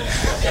what I'm saying.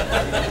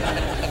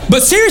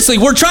 But seriously,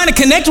 we're trying to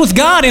connect with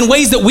God in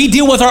ways that we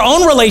deal with our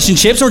own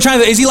relationships. We're trying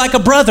to, is he like a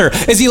brother?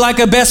 Is he like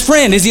a best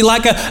friend? Is he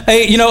like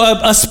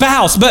a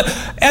spouse? But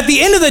at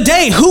the end of the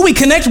day, who we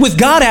connect with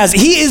God as,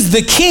 he is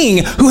the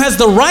king who has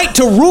the right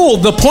to rule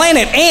the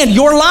planet and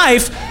your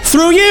life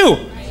through you.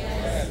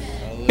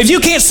 If you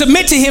can't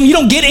submit to him, you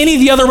don't get any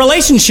of the other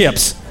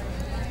relationships.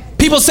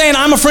 People saying,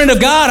 I'm a friend of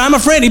God, I'm a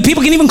friend.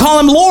 People can even call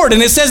him Lord.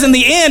 And it says in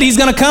the end, he's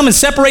going to come and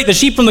separate the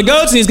sheep from the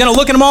goats, and he's going to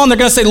look at them all, and they're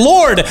going to say,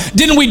 Lord,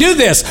 didn't we do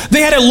this? They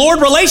had a Lord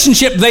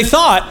relationship, they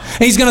thought,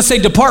 and he's going to say,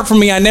 depart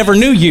from me, I never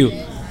knew you.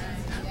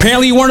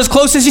 Apparently you weren't as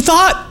close as you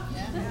thought.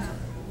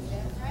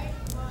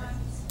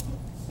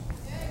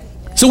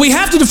 So we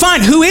have to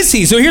define who is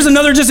he. So here's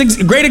another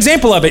just great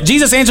example of it.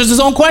 Jesus answers his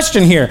own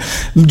question here.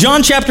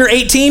 John chapter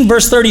 18,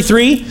 verse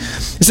 33.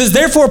 It says,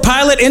 therefore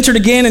Pilate entered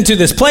again into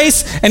this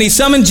place, and he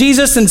summoned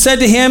Jesus and said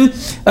to him,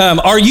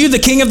 are you the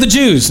king of the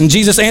Jews? And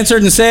Jesus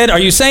answered and said, are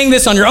you saying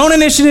this on your own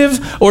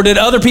initiative, or did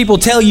other people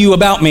tell you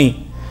about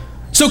me?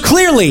 So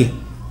clearly,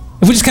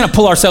 if we just kind of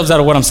pull ourselves out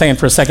of what I'm saying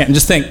for a second and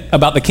just think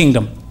about the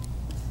kingdom.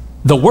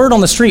 The word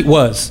on the street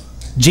was,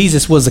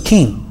 Jesus was a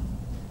king.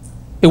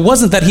 It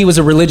wasn't that he was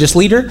a religious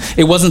leader.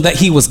 It wasn't that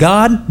he was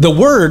God. The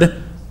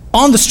word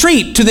on the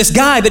street to this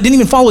guy that didn't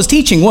even follow his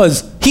teaching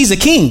was, he's a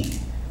king.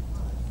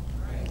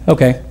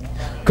 Okay,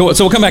 cool.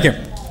 So we'll come back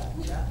here.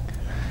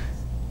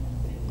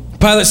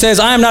 Pilate says,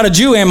 I am not a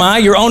Jew, am I?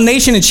 Your own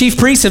nation and chief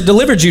priests have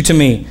delivered you to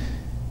me.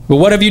 But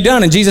what have you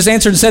done? And Jesus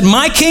answered and said,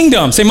 my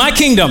kingdom, say my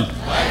kingdom.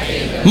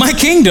 My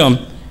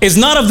kingdom is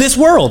not of this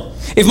world.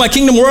 If my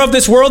kingdom were of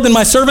this world, then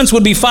my servants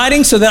would be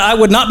fighting so that I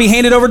would not be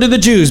handed over to the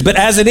Jews. But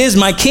as it is,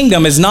 my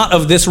kingdom is not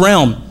of this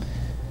realm.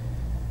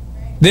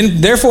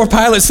 Then therefore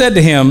Pilate said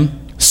to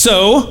him,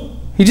 so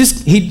he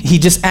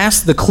just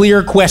asked the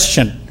clear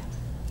question.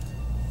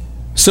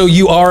 So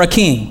you are a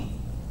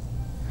king.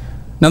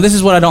 Now this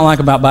is what I don't like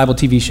about Bible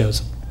TV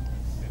shows.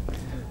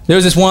 There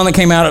was this one that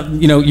came out,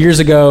 years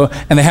ago,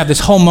 and they have this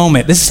whole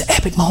moment. This is an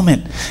epic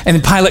moment. And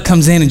then Pilate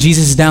comes in, and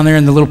Jesus is down there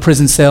in the little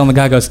prison cell, and the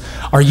guy goes,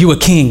 are you a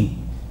king?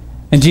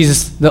 And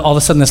Jesus, all of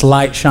a sudden this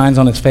light shines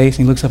on his face,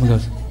 and he looks up and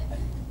goes,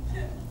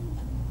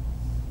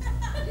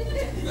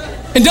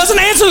 and doesn't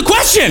answer the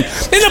question.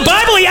 In the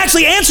Bible, he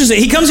actually answers it.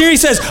 He comes here, he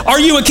says, are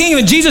you a king?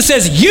 And Jesus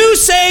says, you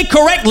say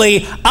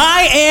correctly,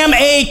 I am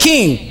a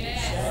king.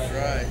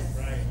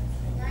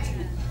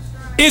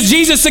 Is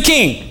Jesus the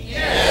king?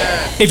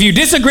 Yes. If you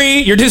disagree,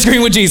 you're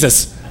disagreeing with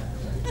Jesus.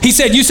 He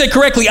said, you said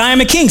correctly, I am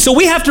a king. So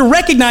we have to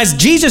recognize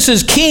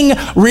Jesus' king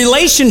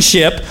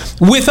relationship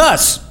with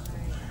us.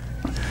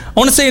 I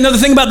want to say another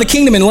thing about the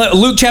kingdom in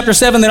Luke chapter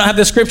 7. They don't have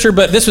this scripture,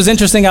 but this was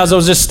interesting as I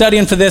was just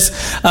studying for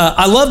this.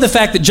 I love the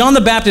fact that John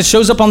the Baptist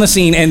shows up on the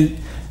scene and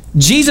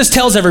Jesus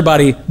tells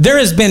everybody, there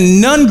has been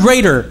none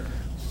greater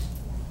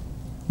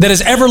that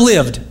has ever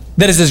lived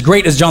that is as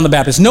great as John the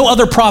Baptist. No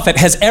other prophet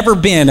has ever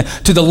been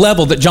to the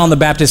level that John the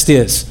Baptist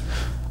is.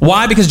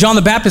 Why? Because John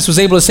the Baptist was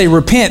able to say,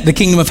 repent, the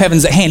kingdom of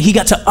heaven's at hand. He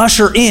got to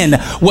usher in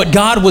what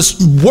God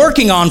was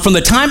working on from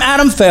the time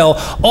Adam fell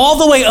all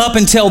the way up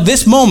until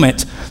this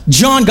moment.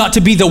 John got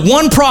to be the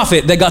one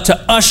prophet that got to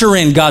usher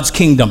in God's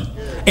kingdom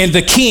and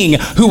the king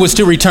who was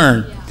to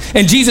return.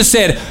 And Jesus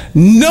said,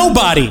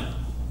 nobody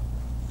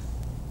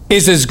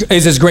is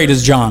as great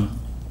as John.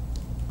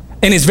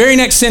 And his very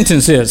next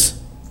sentence is,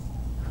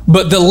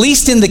 but the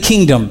least in the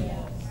kingdom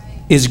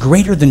is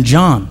greater than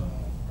John.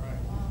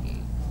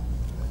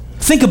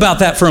 Think about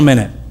that for a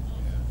minute.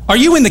 Are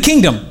you in the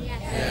kingdom?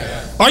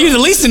 Yes. Are you the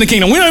least in the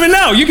kingdom? We don't even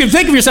know. You can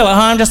think of yourself,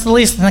 I'm just the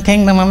least in the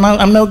kingdom.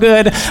 I'm no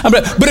good.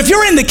 But if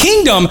you're in the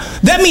kingdom,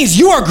 that means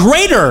you are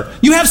greater.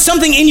 You have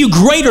something in you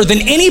greater than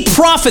any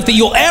prophet that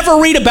you'll ever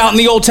read about in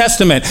the Old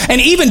Testament.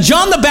 And even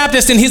John the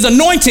Baptist and his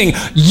anointing,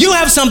 you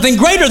have something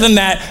greater than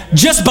that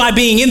just by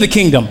being in the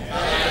kingdom.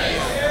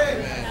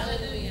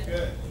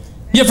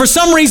 Yeah, for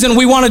some reason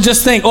we want to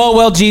just think, oh,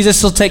 well,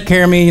 Jesus will take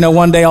care of me.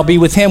 One day I'll be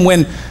with him.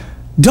 When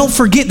don't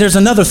forget there's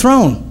another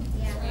throne.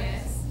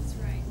 Yes, that's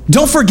right.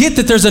 Don't forget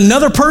that there's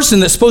another person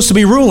that's supposed to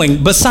be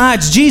ruling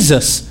besides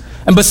Jesus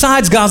and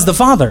besides God's the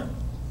Father.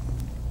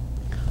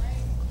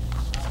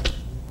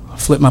 I'll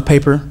flip my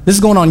paper. This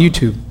is going on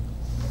YouTube.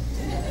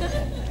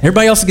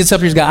 Everybody else that gets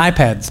up here's got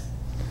iPads.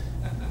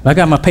 I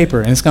got my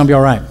paper and it's going to be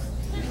all right.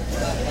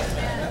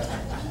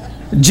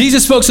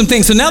 Jesus spoke some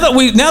things. So now that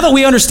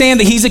we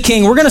understand that he's a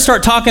king, we're going to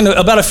start talking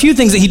about a few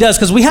things that he does,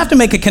 because we have to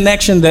make a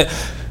connection that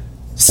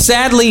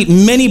sadly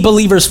many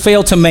believers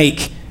fail to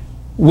make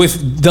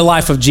with the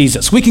life of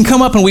Jesus. We can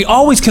come up and we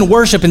always can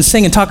worship and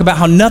sing and talk about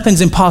how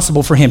nothing's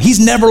impossible for him. He's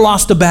never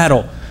lost a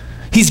battle.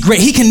 He's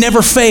great. He can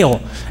never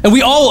fail. And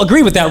we all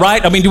agree with that,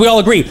 right? I mean, do we all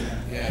agree?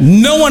 Yeah.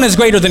 No one is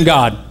greater than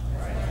God.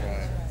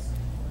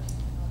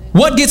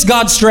 What gets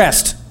God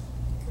stressed?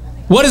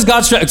 What is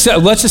God stressed? So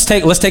let's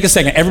take a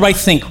second. Everybody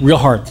think real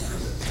hard.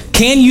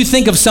 Can you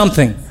think of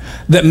something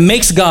that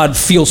makes God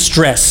feel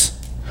stress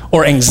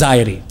or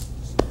anxiety?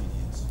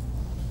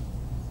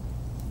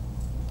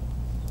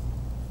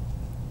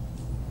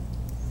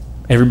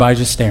 Everybody's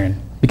just staring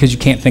because you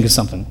can't think of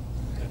something.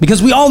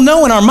 Because we all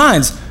know in our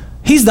minds,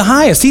 he's the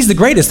highest, he's the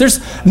greatest. There's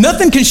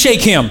nothing can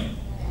shake him.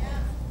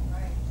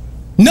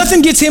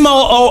 Nothing gets him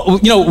all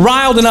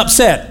riled and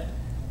upset.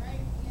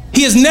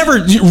 He is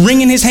never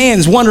wringing his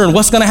hands wondering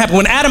what's going to happen.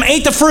 When Adam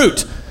ate the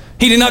fruit,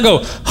 he did not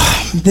go,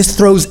 oh, this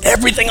throws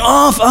everything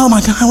off. Oh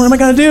my God, what am I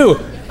going to do?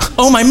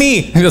 Oh my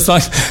me. You'll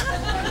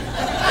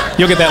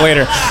get that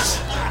later.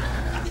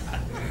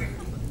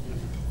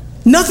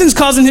 Nothing's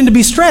causing him to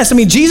be stressed. I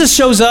mean, Jesus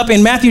shows up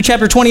in Matthew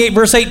chapter 28,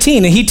 verse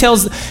 18, and he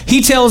tells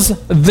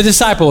the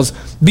disciples,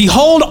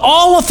 behold,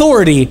 all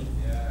authority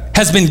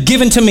has been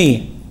given to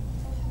me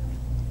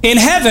in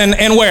heaven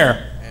and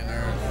where?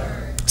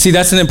 See,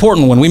 that's an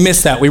important one. We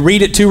miss that. We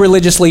read it too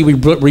religiously. We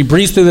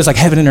breeze through this like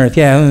heaven and earth.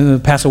 Yeah,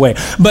 pass away.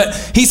 But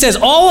he says,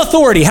 all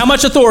authority, how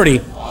much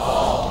authority?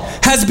 All.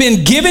 Has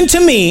been given to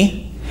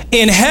me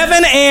in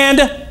heaven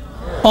and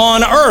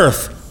on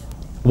earth.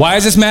 Why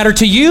does this matter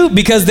to you?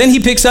 Because then he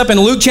picks up in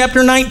Luke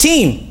chapter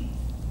 19.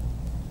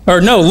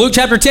 Luke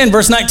chapter 10,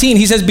 verse 19.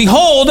 He says,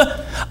 behold,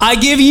 I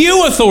give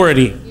you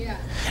authority.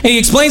 And he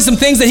explains some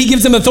things that he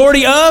gives them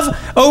authority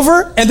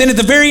over. And then at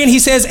the very end he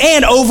says,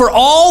 and over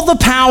all the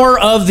power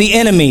of the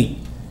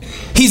enemy.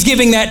 He's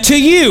giving that to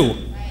you.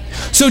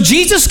 So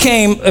Jesus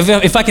came,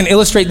 if I can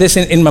illustrate this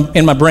in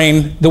my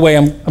brain the way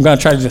I'm going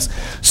to try to do this.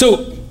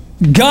 So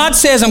God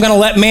says, I'm going to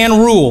let man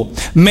rule.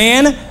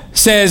 Man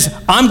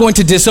says, I'm going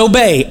to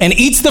disobey and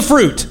eats the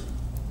fruit.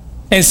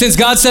 And since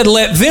God said,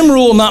 let them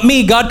rule, not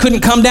me, God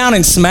couldn't come down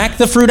and smack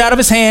the fruit out of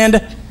his hand.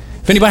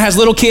 If anybody has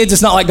little kids,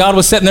 it's not like God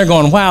was sitting there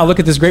going, wow, look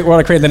at this great world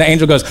I created. Then an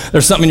angel goes,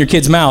 there's something in your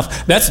kid's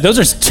mouth. Those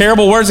are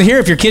terrible words to hear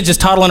if your kid's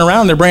just toddling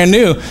around, they're brand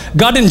new.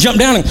 God didn't jump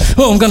down and,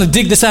 I'm going to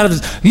dig this out of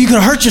this. You're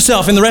going to hurt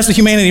yourself and the rest of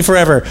humanity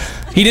forever.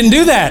 He didn't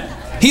do that.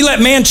 He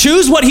let man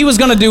choose what he was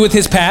going to do with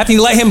his path. He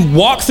let him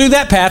walk through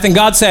that path. And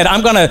God said,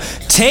 I'm going to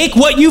take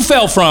what you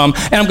fell from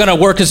and I'm going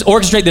to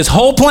orchestrate this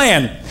whole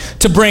plan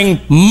to bring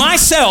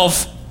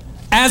myself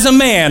as a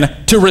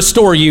man to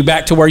restore you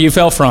back to where you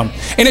fell from.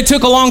 And it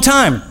took a long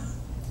time.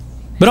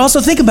 But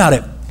also think about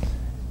it.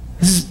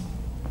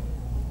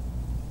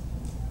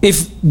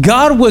 If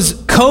God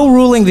was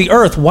co-ruling the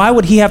earth, why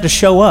would he have to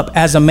show up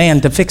as a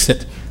man to fix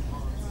it?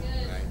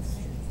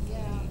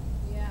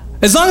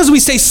 As long as we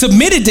stay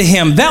submitted to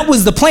him, that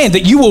was the plan,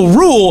 that you will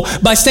rule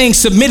by staying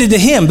submitted to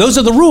him. Those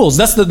are the rules.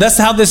 That's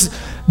how this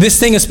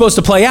thing is supposed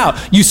to play out.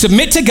 You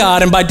submit to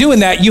God, and by doing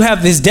that, you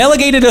have this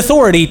delegated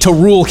authority to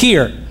rule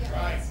here.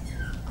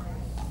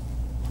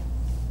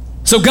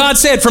 So God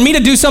said, for me to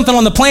do something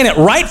on the planet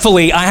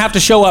rightfully, I have to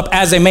show up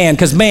as a man,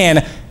 because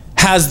man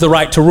has the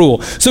right to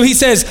rule. So he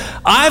says,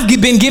 I've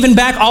been given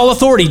back all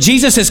authority.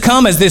 Jesus has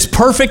come as this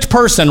perfect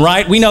person,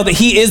 right? We know that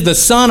he is the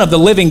Son of the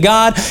living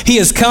God. He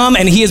has come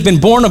and he has been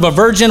born of a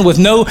virgin with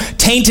no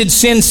tainted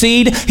sin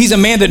seed. He's a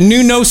man that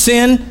knew no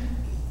sin.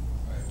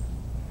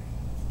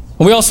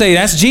 And we all say,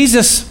 that's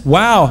Jesus.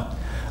 Wow.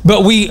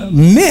 But we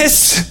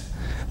miss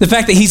the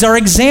fact that he's our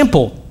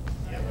example.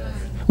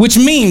 Which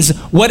means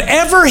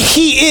whatever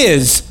he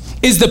is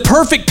the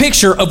perfect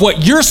picture of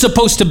what you're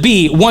supposed to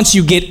be once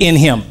you get in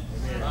him.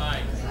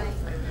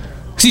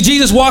 See,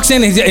 Jesus walks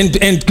in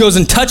and goes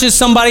and touches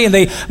somebody and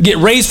they get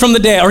raised from the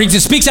dead. Or he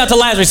just speaks out to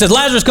Lazarus. He says,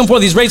 Lazarus, come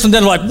forth. He's raised from the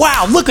dead. And we're like,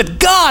 wow, look at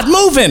God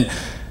moving.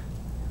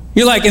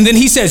 You're like, and then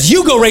he says,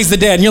 you go raise the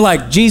dead. And you're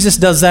like, Jesus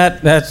does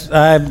that.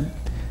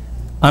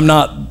 I'm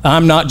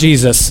not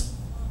Jesus.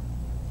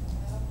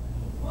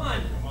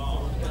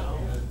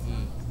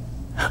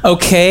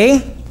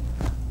 Okay.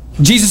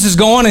 Jesus is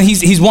going and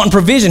he's wanting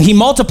provision. He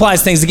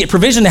multiplies things to get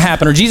provision to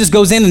happen. Or Jesus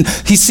goes in and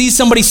he sees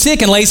somebody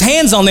sick and lays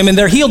hands on them and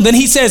they're healed. Then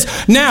he says,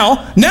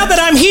 now that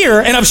I'm here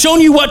and I've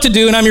shown you what to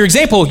do and I'm your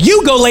example,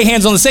 you go lay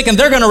hands on the sick and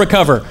they're going to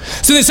recover.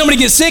 So then somebody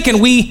gets sick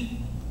and we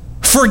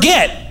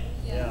forget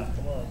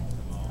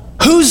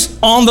who's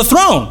on the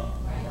throne.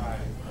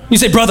 You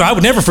say, brother, I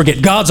would never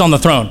forget. God's on the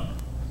throne.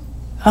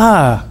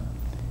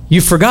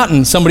 You've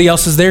forgotten somebody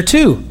else is there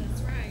too.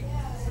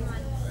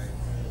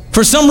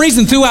 For some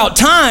reason, throughout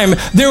time,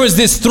 there was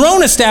this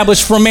throne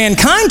established for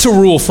mankind to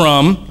rule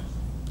from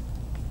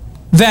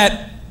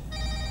that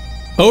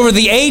over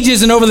the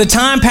ages and over the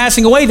time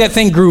passing away, that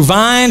thing grew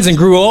vines and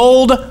grew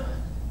old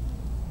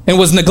and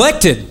was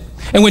neglected.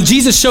 And when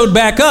Jesus showed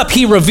back up,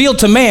 he revealed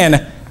to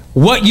man,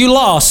 what you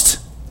lost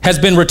has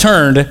been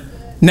returned.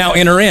 Now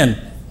enter in.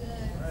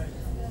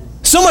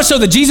 So much so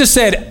that Jesus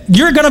said,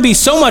 you're going to be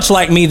so much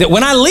like me that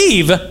when I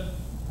leave,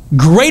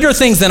 greater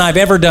things than I've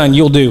ever done,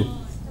 you'll do.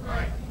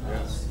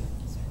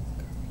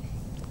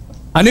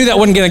 I knew that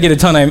wasn't going to get a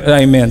ton of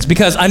amens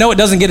because I know it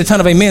doesn't get a ton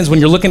of amens when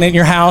you're looking at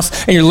your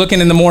house and you're looking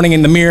in the morning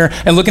in the mirror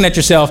and looking at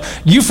yourself.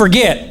 You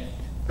forget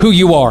who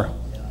you are.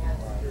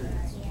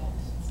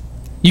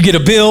 You get a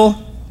bill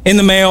in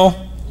the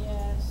mail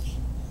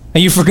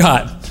and you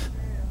forgot.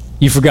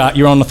 You forgot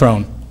you're on the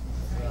throne.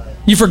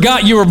 You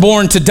forgot you were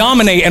born to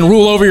dominate and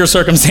rule over your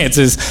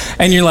circumstances.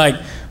 And you're like,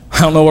 I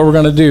don't know what we're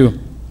going to do.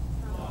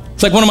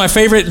 It's like one of my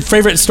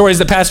favorite stories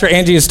that Pastor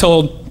Angie has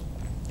told.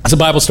 It's a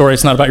Bible story.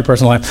 It's not about your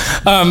personal life.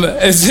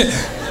 The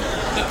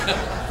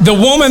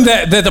woman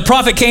that the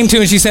prophet came to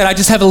and she said, I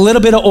just have a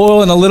little bit of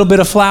oil and a little bit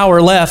of flour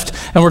left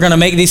and we're going to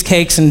make these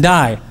cakes and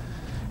die.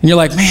 And you're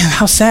like, man,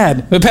 how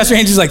sad. But Pastor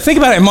Angie's like, think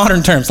about it in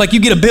modern terms. Like you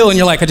get a bill and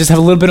you're like, I just have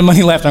a little bit of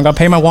money left. I'm going to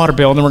pay my water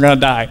bill and then we're going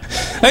to die.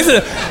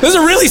 Those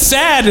are really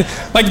sad.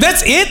 Like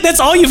that's it?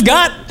 That's all you've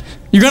got?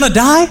 You're going to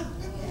die?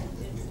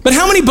 But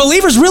how many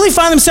believers really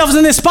find themselves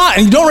in this spot?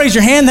 And you don't raise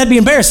your hand, that'd be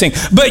embarrassing.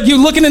 But you're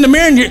looking in the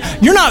mirror and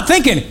you're not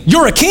thinking,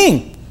 you're a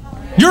king.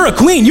 You're a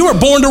queen. You were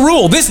born to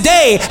rule. This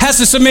day has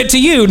to submit to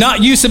you,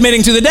 not you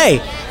submitting to the day.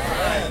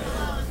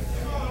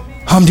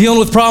 I'm dealing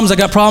with problems. I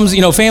got problems,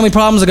 family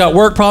problems. I got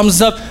work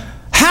problems and stuff.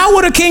 How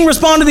would a king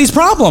respond to these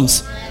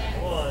problems?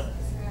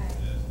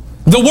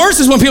 The worst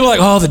is when people are like,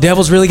 oh, the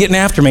devil's really getting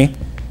after me.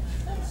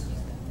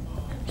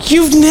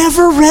 You've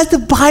never read the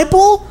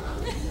Bible?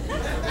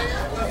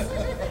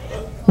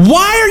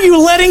 Why are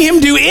you letting him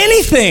do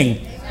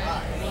anything?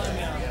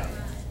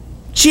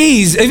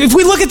 Jeez, if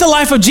we look at the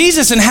life of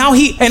Jesus and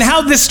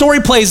how this story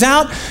plays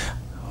out,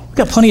 we've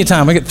got plenty of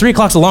time. We got 3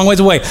 o'clock's a long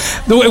ways away.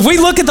 If we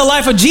look at the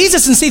life of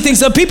Jesus and see things,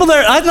 there's people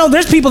that are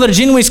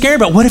genuinely scared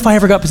about, what if I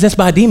ever got possessed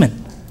by a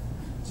demon?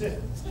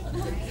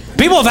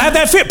 People have had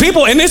that fear.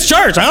 People in this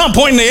church, I'm not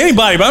pointing to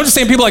anybody, but I'm just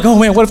saying people are like, oh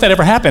man, what if that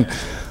ever happened?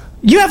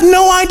 You have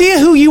no idea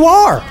who you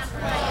are.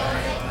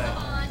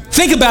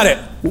 Think about it.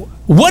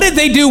 What did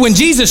they do when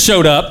Jesus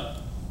showed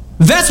up?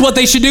 That's what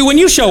they should do when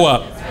you show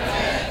up.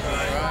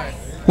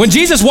 When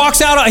Jesus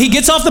walks out, he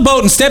gets off the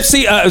boat and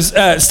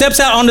steps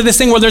out onto this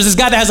thing where there's this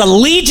guy that has a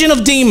legion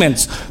of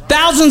demons,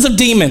 thousands of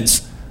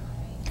demons.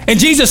 And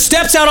Jesus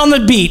steps out on the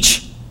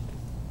beach.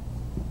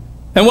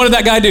 And what did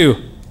that guy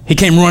do? He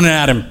came running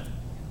at him.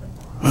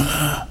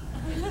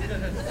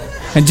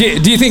 And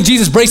do you think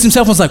Jesus braced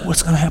himself and was like,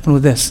 what's going to happen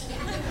with this?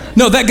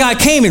 No, that guy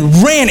came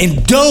and ran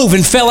and dove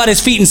and fell at his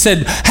feet and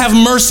said, have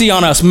mercy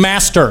on us,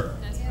 Master.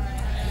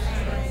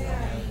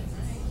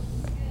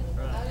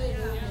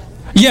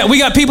 Yeah, we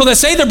got people that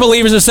say they're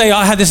believers that say, oh,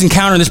 I had this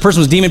encounter and this person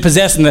was demon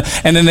possessed and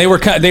then they were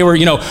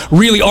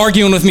really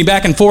arguing with me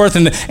back and forth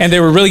and they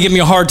were really giving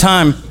me a hard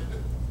time.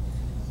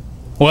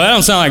 Well, that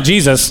don't sound like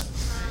Jesus.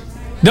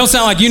 Don't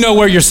sound like you know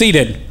where you're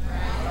seated.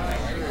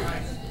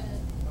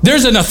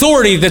 There's an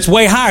authority that's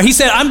way higher. He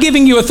said, I'm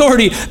giving you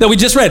authority that we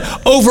just read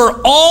over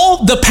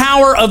all the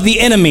power of the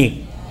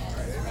enemy.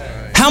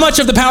 How much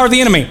of the power of the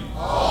enemy?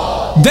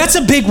 All. That's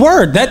a big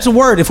word. That's a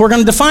word if we're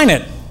going to define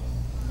it.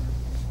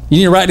 You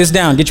need to write this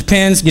down. Get your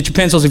pens, get your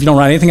pencils if you don't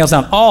write anything else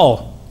down.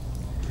 All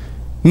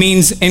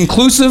means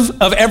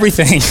inclusive of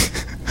everything.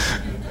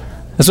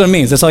 That's what it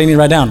means. That's all you need to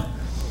write down.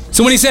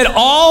 So when he said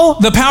all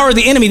the power of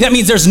the enemy, that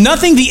means there's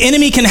nothing the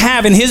enemy can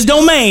have in his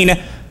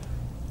domain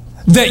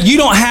that you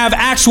don't have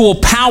actual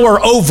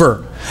power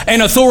over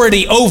and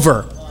authority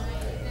over.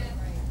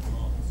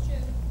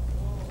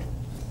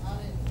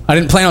 I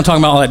didn't plan on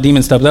talking about all that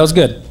demon stuff, but that was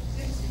good.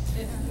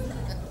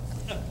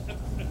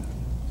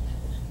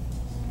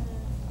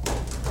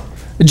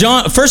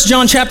 First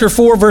John chapter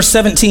 4, verse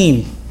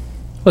 17.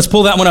 Let's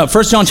pull that one up.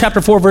 1 John chapter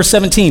 4, verse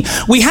 17.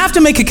 We have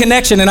to make a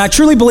connection, and I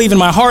truly believe in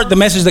my heart the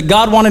message that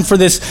God wanted for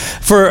this,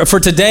 for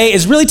today,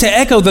 is really to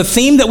echo the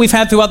theme that we've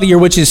had throughout the year,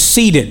 which is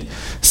seated.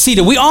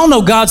 Seated. We all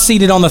know God's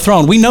seated on the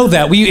throne. We know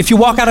that. If you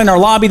walk out in our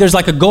lobby, there's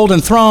like a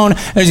golden throne.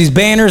 There's these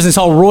banners. It's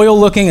all royal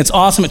looking. It's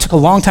awesome. It took a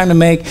long time to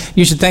make.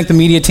 You should thank the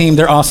media team.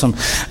 They're awesome.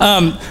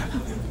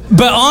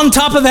 But on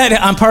top of that,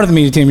 I'm part of the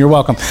media team, you're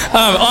welcome.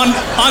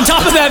 On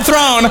top of that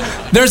throne,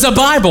 there's a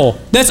Bible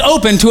that's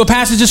open to a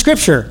passage of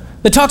Scripture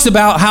that talks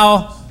about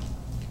how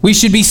we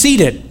should be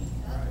seated.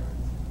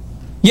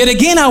 Yet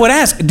again, I would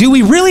ask, do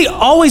we really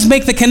always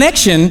make the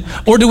connection,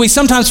 or do we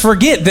sometimes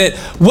forget that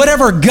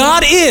whatever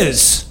God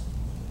is,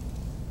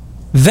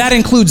 that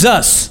includes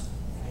us?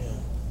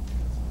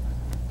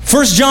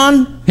 1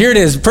 John, here it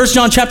is. 1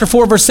 John chapter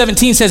 4, verse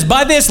 17 says,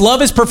 by this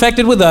love is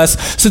perfected with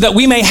us, so that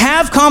we may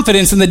have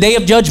confidence in the day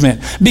of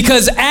judgment.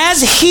 Because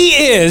as he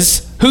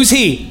is, who's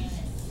he?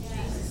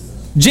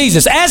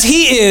 Jesus. As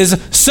he is,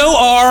 so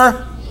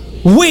are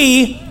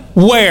we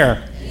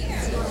where?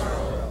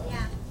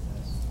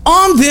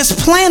 On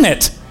this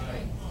planet.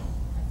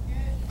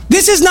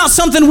 This is not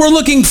something we're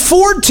looking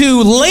forward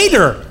to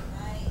later.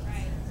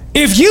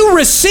 If you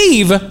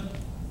receive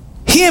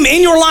him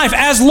in your life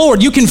as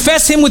Lord, you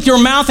confess him with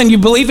your mouth and you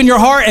believe in your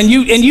heart and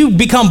you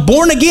become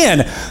born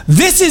again,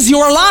 this is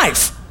your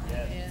life.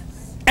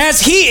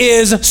 As he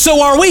is,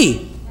 so are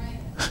we.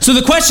 So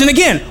the question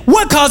again,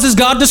 what causes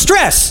God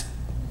distress?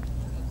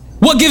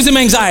 What gives him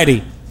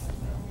anxiety?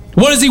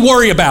 What does he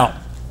worry about?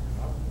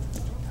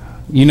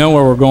 You know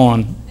where we're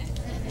going,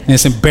 and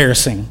it's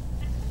embarrassing.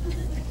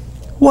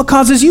 What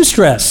causes you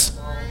stress?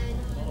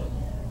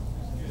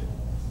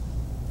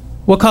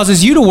 What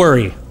causes you to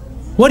worry?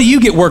 What do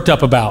you get worked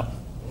up about?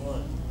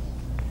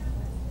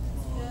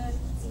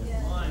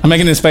 I'm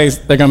making this face.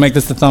 They're going to make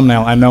this the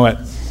thumbnail. I know it.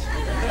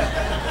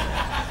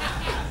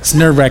 It's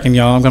nerve-wracking,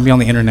 y'all. I'm going to be on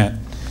the internet.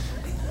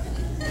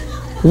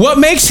 What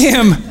makes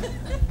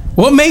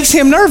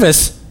him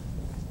nervous?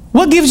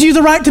 What gives you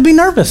the right to be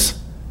nervous?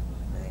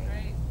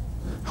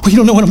 Well, you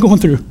don't know what I'm going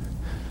through.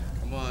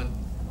 Come on.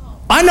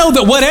 I know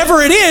that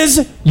whatever it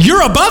is,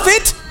 you're above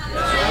it.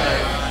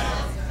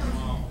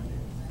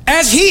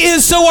 As he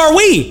is, so are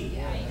we.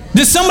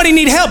 Does somebody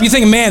need help? You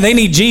think, man, they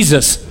need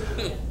Jesus.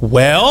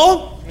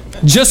 Well,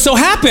 just so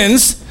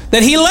happens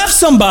that he left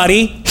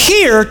somebody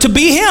here to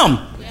be him.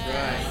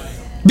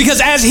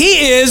 Because as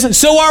he is,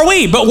 so are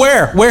we. But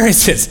where? Where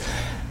is this?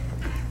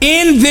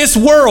 In this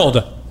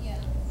world.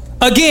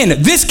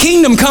 Again, this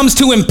kingdom comes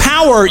to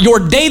empower your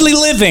daily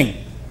living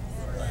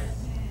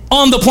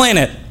on the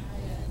planet.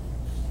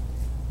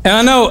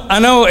 And I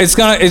know it's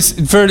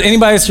for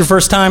anybody that's your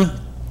first time.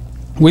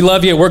 We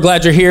love you. We're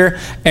glad you're here.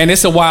 And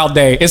it's a wild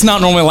day. It's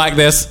not normally like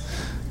this.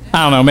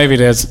 I don't know. Maybe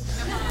it is.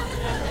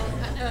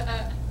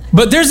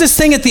 But there's this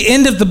thing at the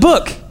end of the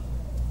book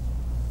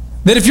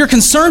that if you're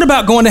concerned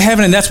about going to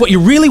heaven and that's what you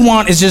really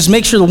want is just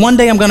make sure that one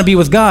day I'm going to be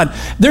with God,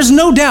 there's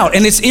no doubt,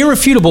 and it's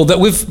irrefutable, that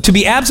to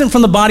be absent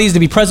from the body is to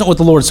be present with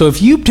the Lord. So if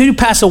you do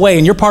pass away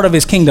and you're part of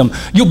his kingdom,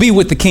 you'll be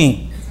with the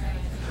King.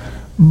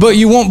 But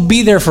you won't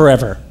be there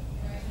forever.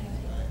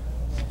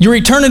 Your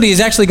eternity is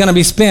actually going to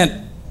be spent,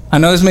 I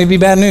know this may be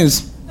bad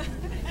news,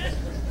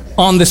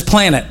 on this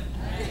planet.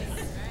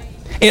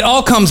 It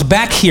all comes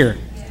back here.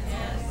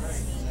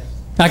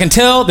 I can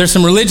tell there's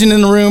some religion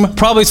in the room,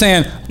 probably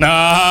saying,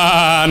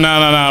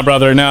 no,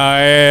 brother, no.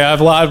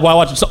 I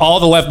watched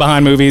all the Left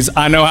Behind movies.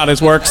 I know how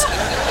this works.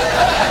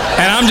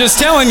 And I'm just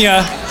telling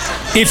you,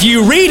 if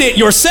you read it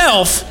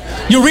yourself,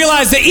 you'll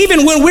realize that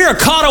even when we're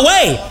caught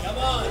away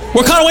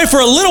for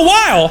a little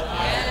while,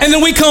 and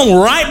then we come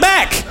right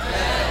back.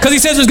 Because he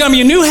says there's going to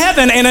be a new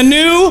heaven and a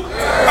new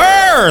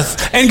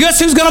earth. And guess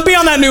who's going to be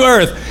on that new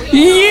earth?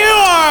 You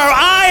are,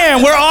 I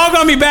am. We're all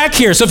going to be back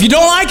here. So if you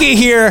don't like it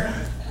here,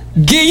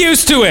 get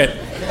used to it.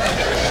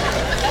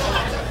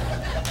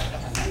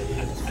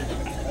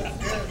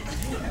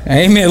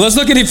 Amen. Let's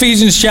look at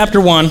Ephesians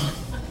chapter 1.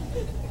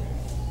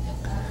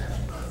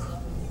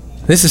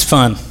 This is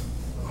fun.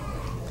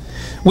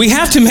 We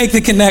have to make the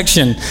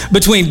connection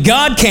between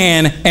God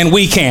can and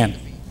we can.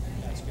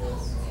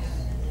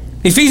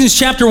 Ephesians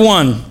chapter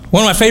 1,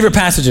 one of my favorite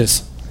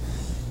passages,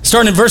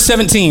 starting in verse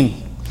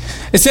 17.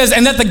 It says,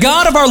 and that the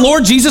God of our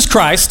Lord Jesus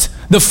Christ,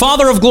 the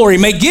Father of glory,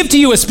 may give to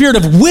you a spirit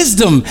of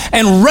wisdom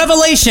and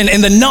revelation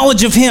in the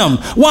knowledge of him.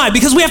 Why?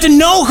 Because we have to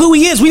know who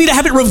he is. We need to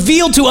have it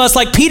revealed to us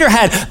like Peter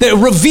had, that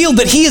revealed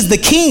that he is the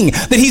king,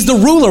 that he's the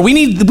ruler. We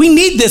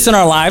need this in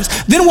our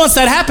lives. Then once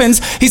that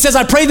happens, he says,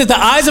 I pray that the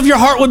eyes of your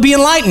heart would be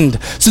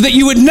enlightened so that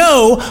you would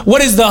know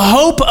what is the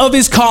hope of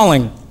his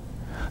calling.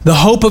 The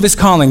hope of his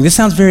calling. This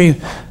sounds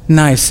very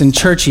nice and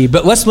churchy,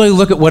 but let's really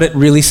look at what it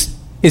really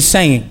is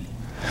saying.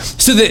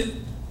 So that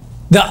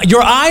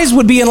Your eyes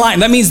would be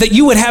enlightened. That means that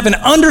you would have an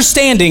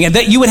understanding and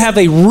that you would have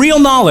a real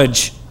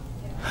knowledge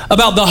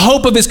about the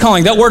hope of his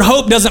calling. That word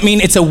hope doesn't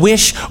mean it's a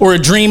wish or a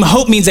dream.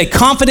 Hope means a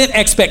confident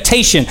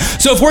expectation.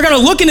 So if we're going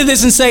to look into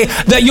this and say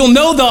that you'll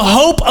know the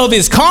hope of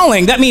his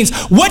calling, that means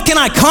what can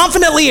I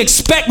confidently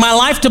expect my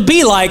life to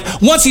be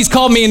like once he's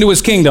called me into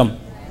his kingdom?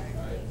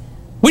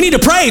 We need to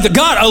pray that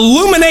God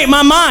illuminate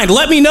my mind.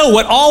 Let me know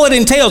what all it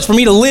entails for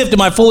me to live to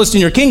my fullest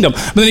in your kingdom.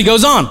 But then he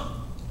goes on.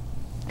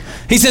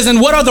 He says,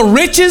 and what are the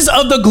riches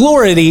of the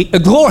glory?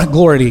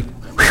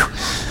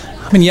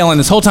 I've been yelling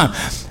this whole time.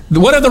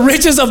 What are the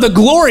riches of the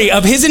glory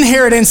of his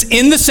inheritance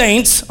in the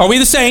saints? Are we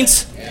the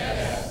saints?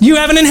 Yes. You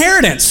have an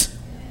inheritance.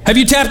 Have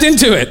you tapped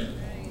into it?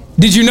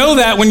 Did you know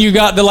that when you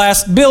got the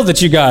last bill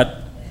that you got?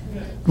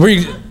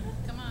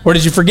 Or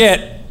did you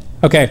forget?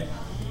 Okay.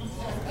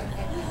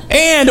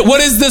 And what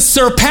is the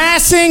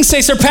surpassing?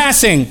 Say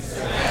surpassing.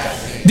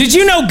 Did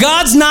you know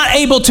God's not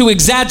able to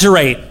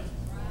exaggerate?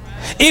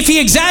 If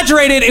he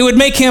exaggerated, it would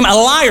make him a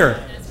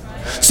liar.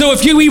 So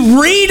if we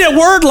read a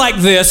word like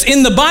this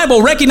in the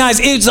Bible, recognize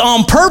it's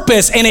on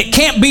purpose and it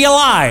can't be a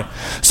lie.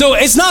 So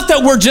it's not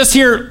that we're just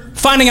here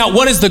finding out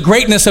what is the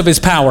greatness of his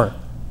power.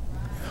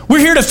 We're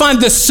here to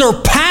find the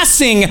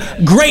surpassing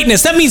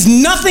greatness. That means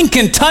nothing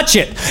can touch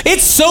it.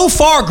 It's so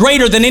far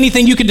greater than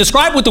anything you can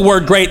describe with the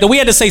word great that we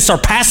had to say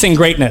surpassing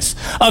greatness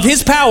of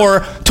his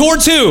power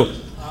towards who?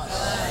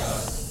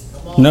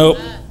 Nope.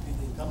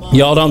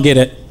 Y'all don't get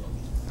it.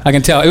 I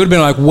can tell. It would have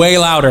been like way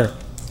louder.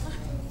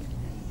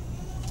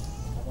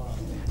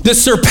 The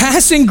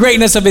surpassing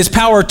greatness of his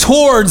power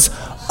towards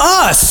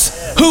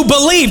us who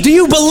believe. Do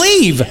you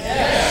believe?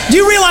 Do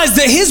you realize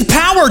that his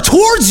power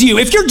towards you,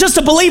 if you're just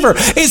a believer,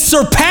 is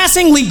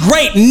surpassingly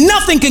great?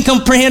 Nothing can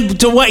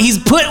comprehend to what he's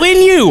put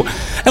in you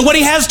and what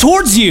he has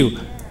towards you.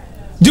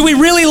 Do we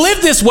really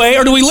live this way,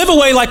 or do we live a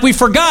way like we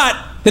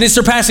forgot that is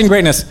surpassing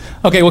greatness?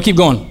 Okay, we'll keep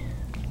going.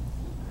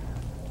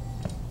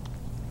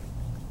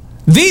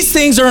 These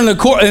things are in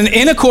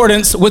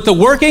accordance with the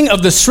working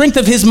of the strength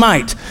of his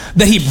might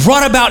that he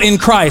brought about in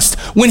Christ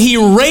when he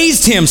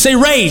raised him. Say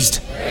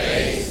raised.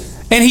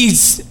 And he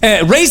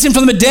raised him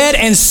from the dead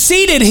and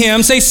seated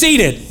him. Say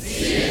seated.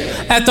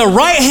 At the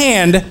right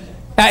hand,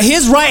 at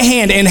his right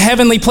hand in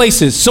heavenly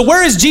places. So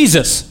where is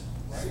Jesus?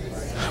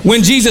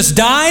 When Jesus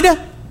died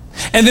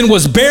and then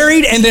was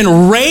buried and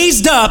then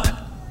raised up,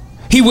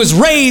 he was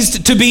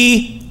raised to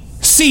be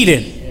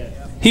seated.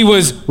 He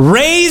was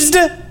raised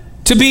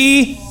to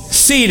be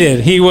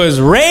seated. He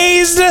was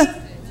raised.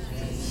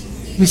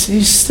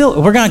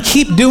 We're going to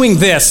keep doing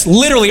this,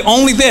 literally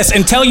only this,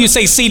 until you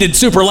say seated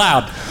super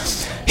loud.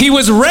 He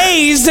was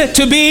raised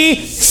to be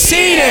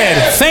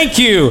seated. Thank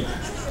you.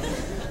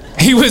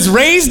 He was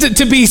raised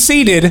to be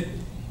seated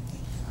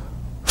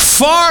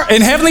far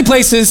in heavenly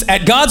places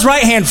at God's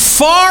right hand,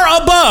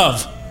 far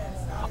above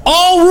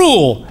all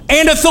rule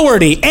and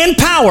authority and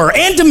power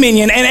and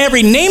dominion and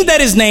every name that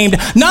is named,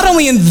 not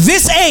only in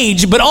this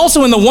age, but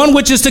also in the one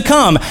which is to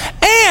come.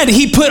 And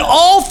he put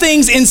all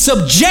things in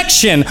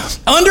subjection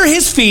under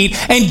his feet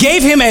and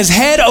gave him as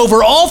head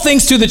over all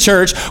things to the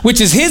church,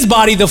 which is his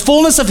body, the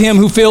fullness of him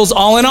who fills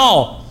all in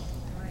all.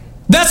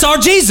 That's our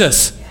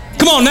Jesus.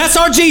 Come on, that's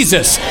our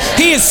Jesus.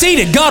 He is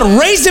seated.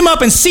 God raised him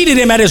up and seated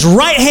him at his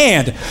right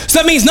hand. So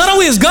that means not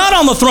only is God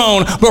on the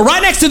throne, but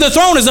right next to the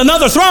throne is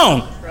another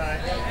throne.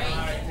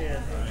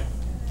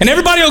 And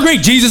everybody will agree,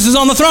 Jesus is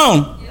on the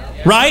throne,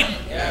 right?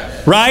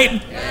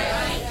 Right?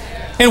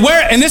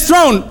 And this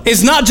throne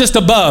is not just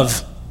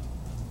above;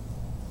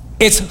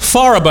 it's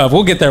far above.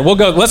 We'll get there.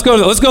 Let's go a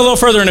little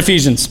further in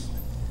Ephesians,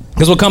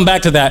 because we'll come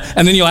back to that,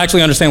 and then you'll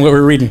actually understand what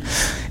we're reading.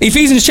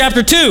 Ephesians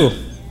chapter 2,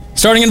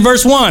 starting in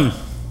verse 1.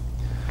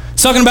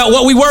 It's talking about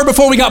what we were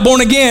before we got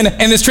born again,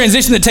 and this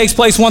transition that takes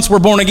place once we're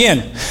born again.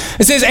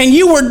 It says, "And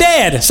you were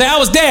dead." Say, "I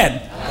was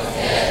dead."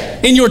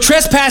 "In your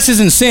trespasses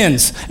and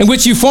sins, in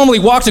which you formerly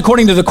walked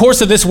according to the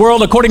course of this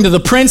world, according to the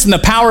prince and the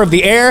power of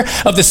the air,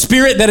 of the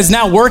spirit that is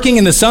now working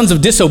in the sons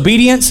of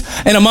disobedience.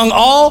 And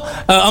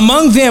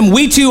among them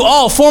we too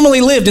all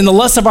formerly lived in the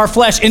lusts of our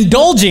flesh,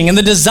 indulging in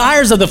the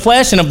desires of the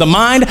flesh and of the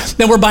mind,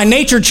 that were by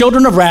nature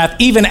children of wrath,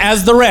 even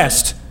as the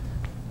rest.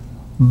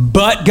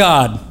 But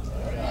God."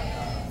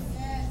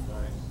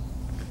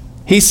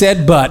 He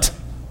said, "But."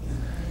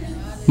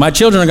 My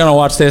children are going to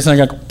watch this and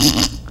they're going to go,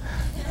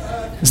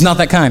 it's not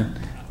that kind.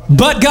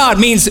 But God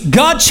means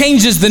God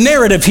changes the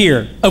narrative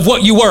here of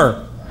what you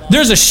were.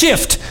 There's a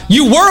shift.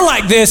 You were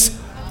like this,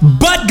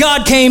 but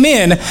God came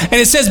in, and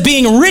it says,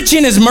 being rich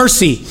in his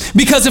mercy,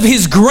 because of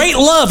his great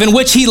love in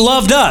which he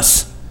loved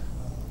us.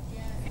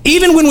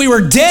 Even when we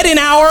were dead in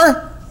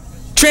our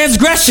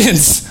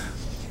transgressions,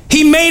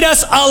 he made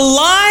us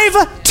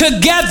alive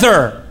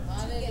together.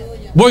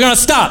 We're going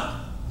to stop.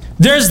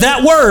 There's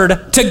that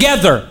word,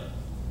 together.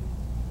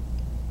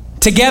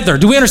 Together.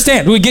 Do we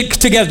understand? Do we get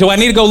together? Do I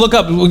need to go look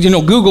up,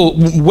 Google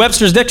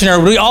Webster's dictionary?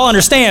 Do we all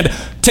understand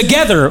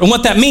together and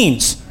what that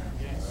means?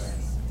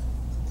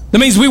 That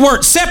means we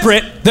weren't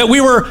separate, that we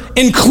were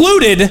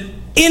included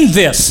in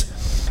this.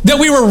 That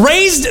we were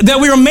raised, that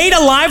we were made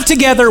alive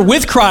together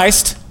with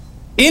Christ,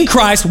 in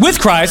Christ, with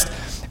Christ,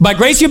 By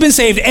grace you've been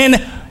saved, and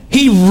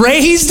he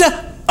raised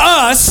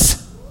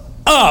us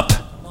up.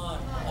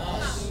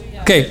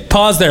 Okay,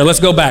 pause there. Let's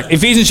go back.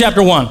 Ephesians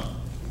chapter 1.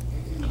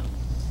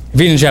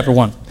 Ephesians chapter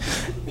 1.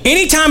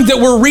 Anytime that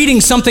we're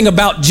reading something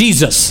about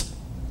Jesus,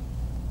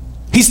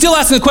 he's still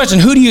asking the question,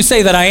 who do you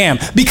say that I am?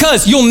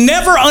 Because you'll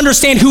never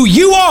understand who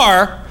you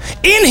are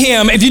in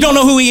him if you don't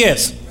know who he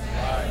is.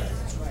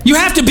 You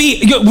have to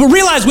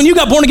realize when you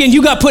got born again,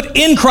 you got put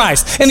in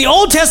Christ. In the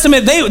Old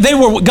Testament,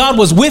 God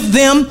was with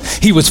them.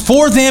 He was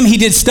for them. He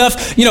did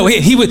stuff, he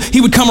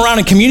would come around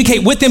and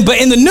communicate with them. But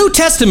in the New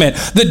Testament,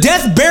 the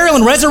death, burial,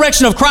 and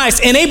resurrection of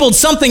Christ enabled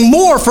something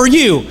more for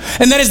you.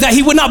 And that is that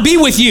he would not be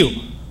with you.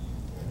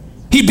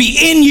 He'd be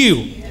in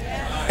you.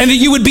 And that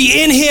you would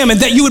be in him,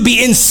 and that you would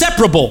be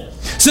inseparable.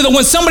 So that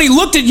when somebody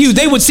looked at you,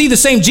 they would see the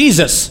same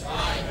Jesus.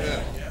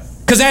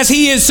 Because as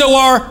he is, so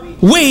are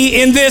we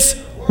in this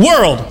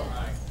world.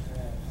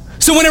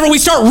 So whenever we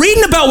start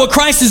reading about what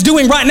Christ is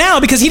doing right now,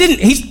 because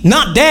he's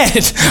not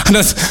dead.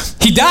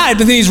 He died,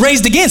 but then he's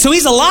raised again. So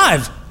he's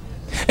alive.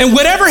 And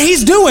whatever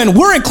he's doing,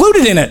 we're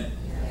included in it.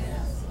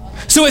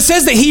 So it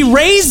says that he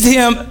raised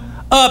him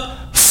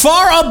up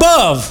far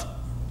above.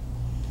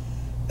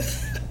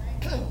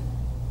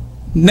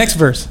 Next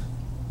verse,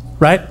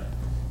 right?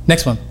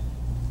 Next one.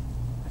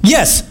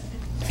 Yes.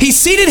 He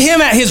seated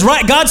him at his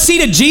right. God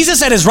seated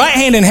Jesus at his right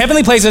hand in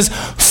heavenly places,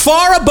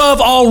 far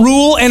above all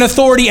rule and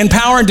authority and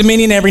power and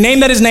dominion, every name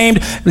that is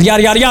named,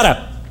 yada, yada,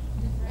 yada.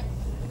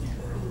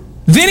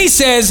 Then he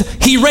says,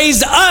 he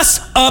raised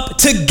us up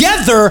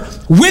together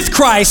with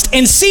Christ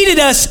and seated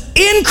us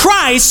in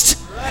Christ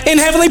in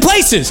heavenly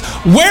places.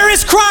 Where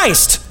is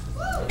Christ?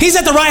 He's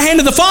at the right hand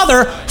of the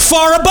Father,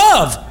 far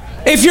above.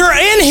 If you're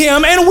in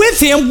him and with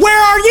him,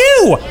 where are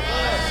you?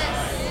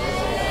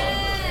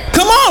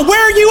 Come on,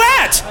 where are you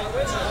at?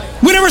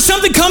 Whenever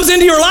something comes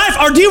into your life,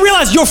 or do you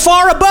realize you're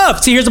far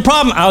above? See, here's the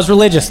problem. I was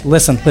religious.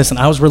 Listen,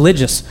 I was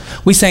religious.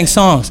 We sang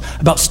songs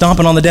about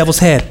stomping on the devil's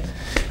head.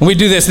 And we'd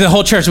do this, and the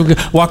whole church would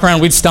walk around,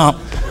 we'd stomp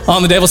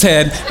on the devil's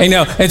head,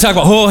 and talk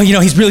about,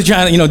 he's really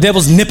trying to,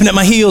 devil's nipping at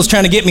my heels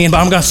trying to get me, but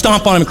I'm going to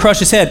stomp on him and crush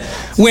his head.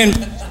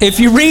 If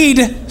you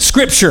read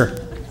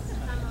Scripture,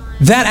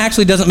 that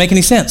actually doesn't make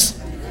any sense.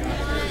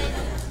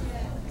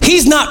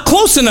 He's not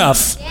close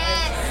enough.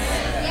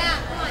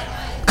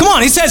 Come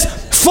on, he says,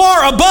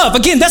 far above.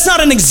 Again, that's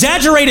not an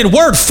exaggerated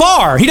word,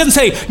 far. He doesn't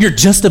say you're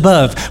just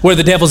above where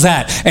the devil's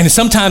at. And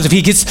sometimes if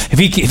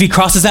he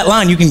crosses that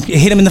line, you can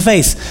hit him in the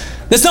face.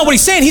 That's not what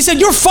he's saying. He said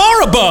you're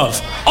far above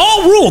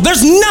all rule.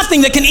 There's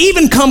nothing that can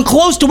even come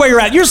close to where you're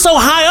at. You're so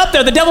high up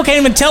there, the devil can't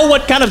even tell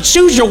what kind of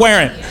shoes you're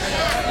wearing.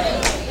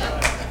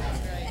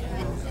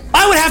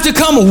 I would have to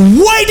come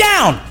way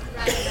down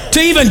to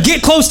even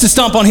get close to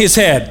stomp on his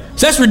head.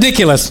 So that's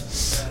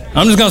ridiculous.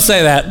 I'm just going to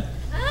say that.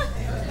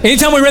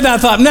 Anytime we read that, I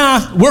thought,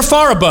 nah, we're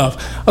far above.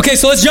 Okay,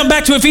 so let's jump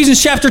back to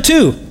Ephesians chapter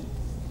 2.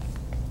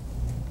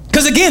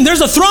 Because again,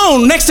 there's a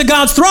throne next to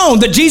God's throne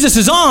that Jesus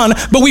is on,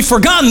 but we've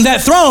forgotten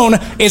that throne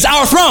is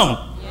our throne.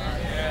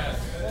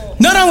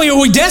 Not only are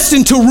we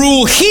destined to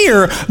rule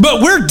here,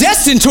 but we're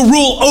destined to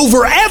rule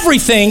over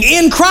everything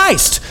in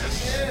Christ.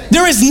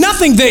 There is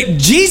nothing that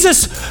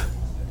Jesus,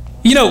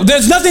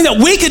 there's nothing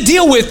that we could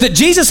deal with that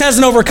Jesus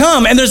hasn't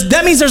overcome, and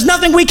that means there's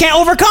nothing we can't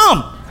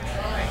overcome.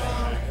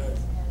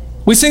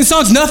 We sing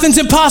songs, nothing's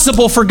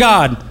impossible for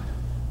God.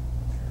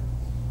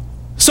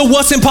 So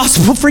what's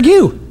impossible for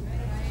you?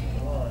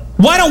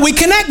 Why don't we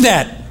connect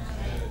that?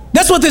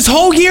 That's what this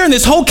whole year and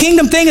this whole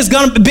kingdom thing has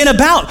been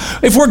about.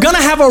 If we're going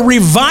to have a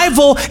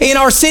revival in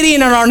our city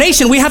and in our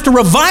nation, we have to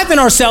revive in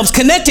ourselves,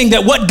 connecting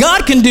that what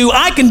God can do,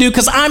 I can do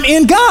because I'm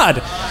in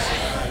God.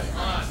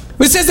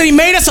 It says that he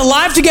made us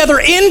alive together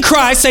in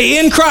Christ. Say,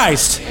 in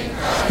Christ.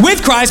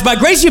 With Christ, by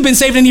grace you've been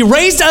saved, and he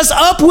raised us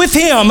up with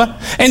him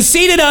and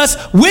seated us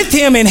with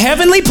him in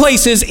heavenly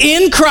places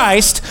in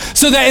Christ,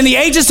 so that in the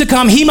ages to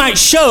come he might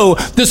show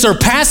the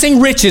surpassing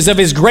riches of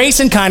his grace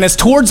and kindness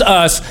towards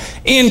us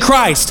in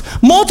Christ.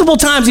 Multiple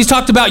times he's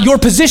talked about your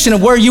position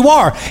of where you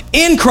are.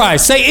 In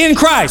Christ. Say, in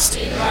Christ.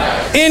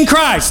 In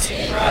Christ.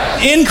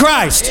 In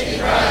Christ. In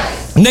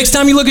Christ. Next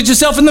time you look at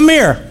yourself in the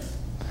mirror,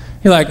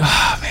 you're like,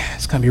 oh man,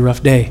 it's going to be a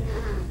rough day.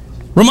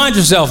 Remind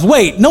yourself,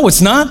 wait, no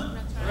it's not.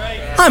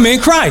 I'm in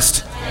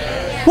Christ.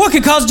 What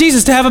could cause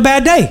Jesus to have a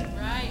bad day?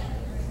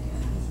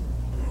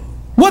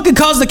 What could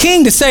cause the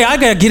king to say, I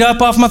got to get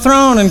up off my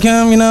throne and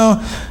come,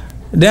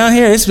 down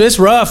here. It's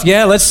rough.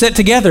 Yeah, let's sit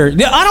together.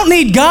 I don't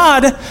need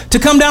God to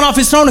come down off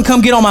his throne and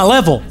come get on my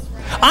level.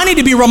 I need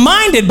to be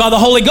reminded by the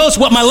Holy Ghost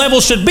what my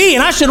level should be,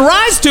 and I should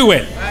rise to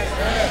it.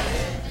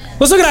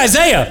 Let's look at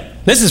Isaiah.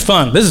 This is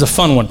fun. This is a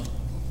fun one.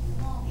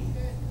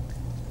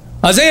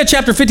 Isaiah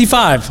chapter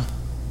 55.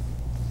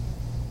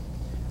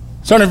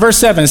 Starting at verse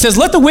 7, it says,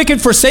 let the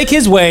wicked forsake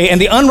his way, and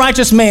the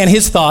unrighteous man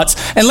his thoughts,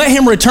 and let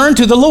him return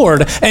to the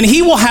Lord. And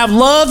he will have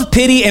love,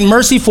 pity, and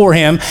mercy for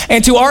him,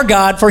 and to our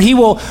God, for he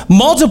will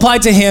multiply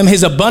to him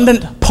his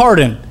abundant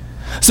pardon.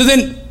 So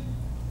then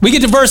we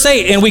get to verse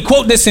 8, and we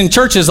quote this in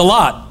churches a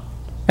lot.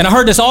 And I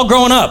heard this all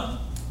growing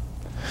up.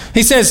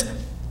 He says,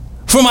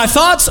 for my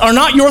thoughts are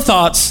not your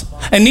thoughts,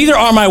 and neither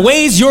are my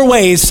ways your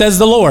ways, says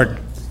the Lord.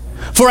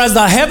 For as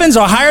the heavens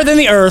are higher than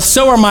the earth,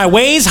 so are my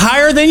ways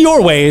higher than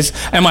your ways,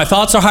 and my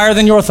thoughts are higher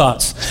than your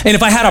thoughts. And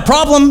if I had a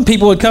problem,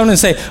 people would come and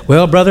say,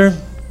 well, brother,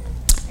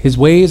 his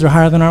ways are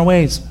higher than our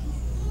ways.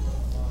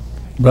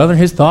 Brother,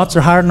 his thoughts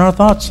are higher than our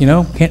thoughts.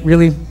 Can't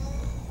really,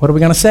 what are we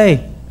going to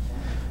say?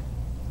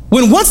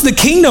 When once the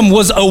kingdom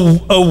was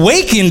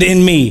awakened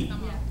in me,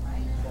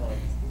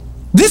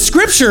 this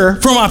scripture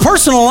for my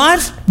personal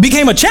life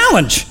became a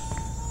challenge.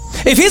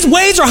 If his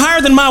ways are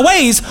higher than my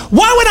ways,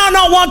 why would I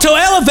not want to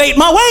elevate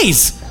my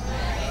ways?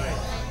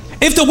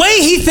 If the way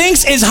he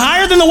thinks is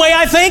higher than the way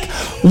I think,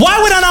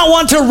 why would I not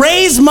want to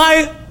raise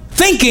my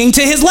thinking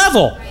to his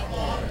level?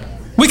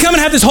 We come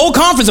and have this whole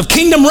conference of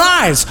kingdom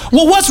rise.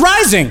 Well, what's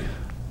rising?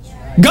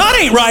 God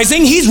ain't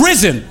rising, he's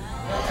risen.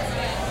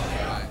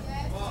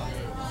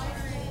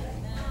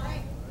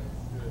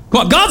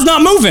 Well, God's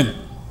not moving.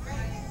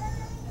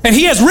 And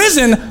he has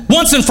risen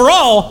once and for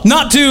all,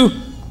 not to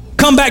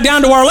come back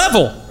down to our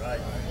level.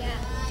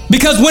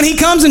 Because when he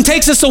comes and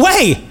takes us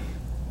away,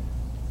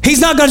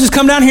 he's not going to just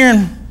come down here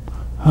and,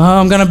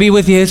 I'm going to be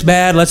with you, it's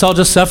bad, let's all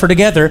just suffer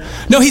together.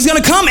 No, he's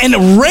going to come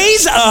and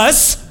raise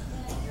us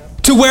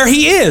to where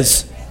he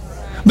is.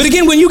 But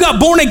again, when you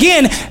got born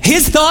again,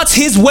 his thoughts,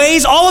 his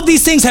ways, all of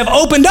these things have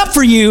opened up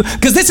for you,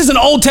 because this is an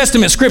Old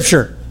Testament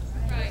scripture.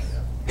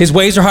 His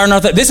ways are higher than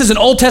our thoughts. This is an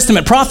Old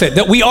Testament prophet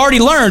that we already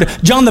learned.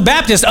 John the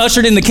Baptist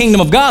ushered in the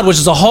kingdom of God, which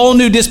is a whole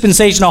new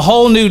dispensation, a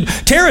whole new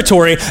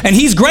territory, and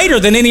he's greater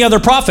than any other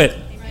prophet.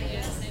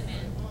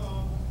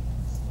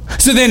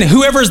 So then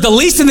whoever is the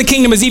least in the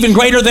kingdom is even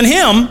greater than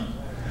him,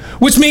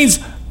 which means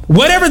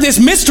whatever this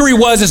mystery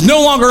was is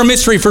no longer a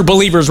mystery for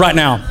believers right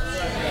now.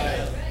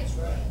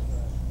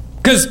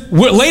 Because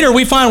later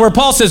we find where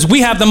Paul says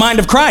we have the mind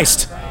of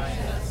Christ.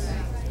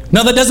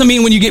 Now that doesn't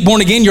mean when you get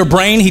born again, your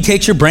brain, he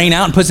takes your brain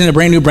out and puts in a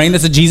brand new brain.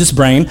 That's a Jesus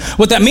brain.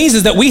 What that means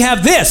is that we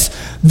have this.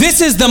 This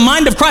is the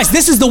mind of Christ.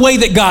 This is the way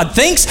that God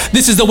thinks.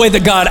 This is the way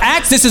that God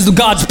acts. This is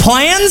God's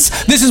plans.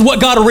 This is what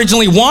God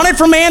originally wanted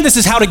for man. This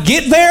is how to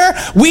get there.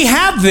 We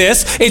have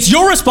this. It's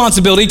your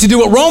responsibility to do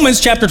what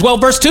Romans chapter 12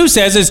 verse 2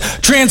 says is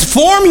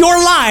transform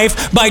your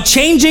life by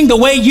changing the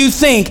way you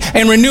think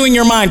and renewing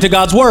your mind to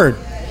God's word.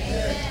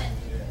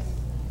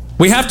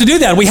 We have to do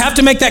that. We have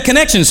to make that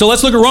connection. So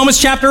let's look at Romans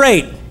chapter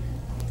 8.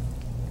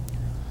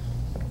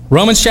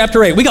 Romans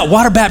chapter 8. We got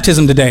water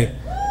baptism today.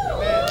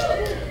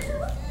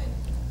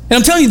 And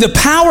I'm telling you, the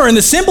power and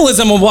the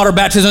symbolism of water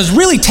baptism is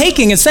really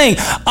taking and saying,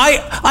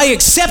 I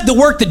accept the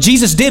work that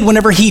Jesus did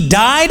whenever he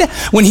died,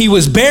 when he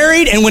was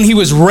buried, and when he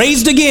was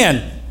raised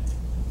again.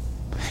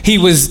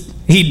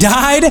 He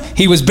died,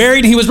 he was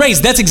buried, he was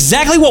raised. That's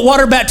exactly what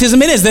water baptism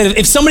it is. That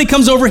if somebody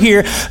comes over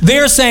here,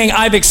 they're saying,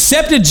 I've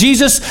accepted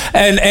Jesus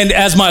and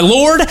as my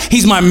Lord.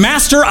 He's my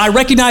master. I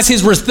recognize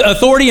his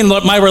authority and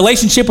my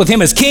relationship with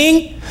him as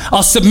king.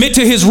 I'll submit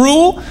to his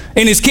rule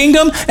in his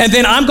kingdom. And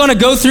then I'm going to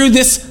go through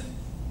this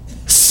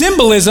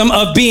symbolism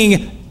of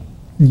being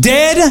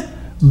dead,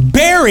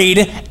 buried,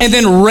 and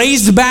then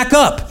raised back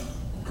up.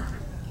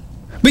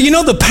 But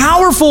the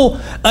powerful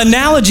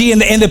analogy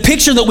and the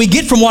picture that we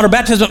get from water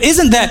baptism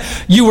isn't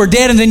that you were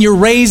dead and then you're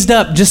raised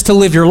up just to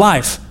live your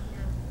life.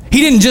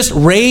 He didn't just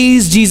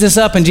raise Jesus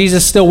up and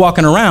Jesus is still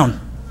walking around.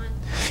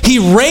 He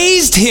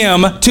raised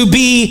him to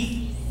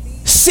be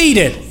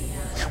seated.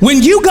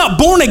 When you got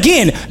born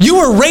again, you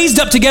were raised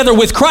up together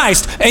with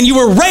Christ and you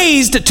were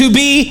raised to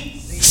be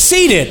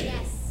seated.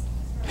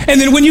 And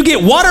then when you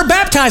get water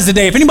baptized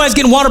today, if anybody's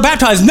getting water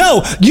baptized,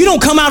 no, you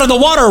don't come out of the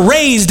water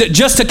raised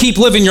just to keep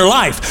living your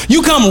life.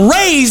 You come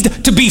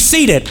raised to be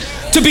seated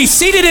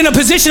in a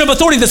position of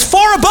authority that's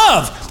far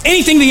above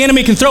anything the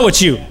enemy can throw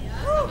at you.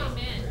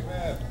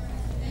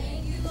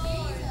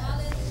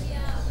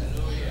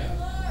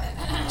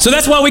 So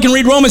that's why we can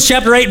read Romans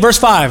chapter 8, verse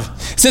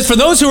 5. It says, for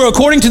those who are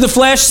according to the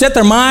flesh set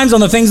their minds on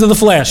the things of the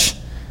flesh.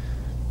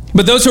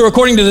 But those who are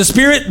according to the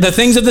Spirit, the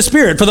things of the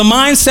Spirit. For the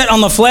mind set on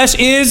the flesh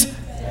is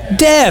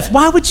death.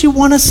 Why would you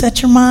want to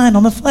set your mind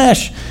on the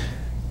flesh?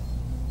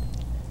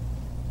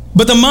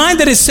 But the mind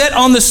that is set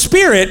on the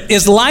Spirit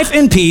is life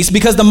and peace,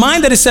 because the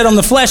mind that is set on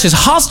the flesh is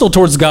hostile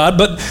towards God,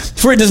 but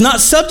for it does not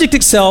subject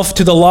itself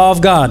to the law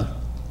of God,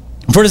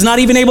 for it is not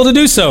even able to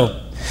do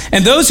so.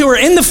 And those who are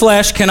in the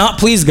flesh cannot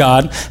please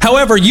God.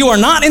 However, you are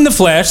not in the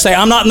flesh. Say,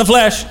 I'm not in the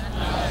flesh.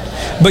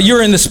 But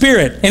you're in the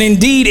Spirit. And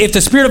indeed, if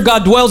the Spirit of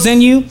God dwells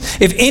in you,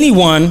 if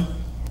anyone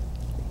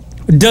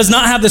does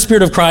not have the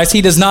Spirit of Christ,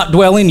 he does not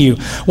dwell in you.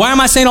 Why am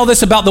I saying all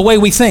this about the way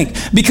we think?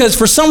 Because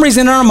for some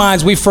reason in our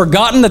minds, we've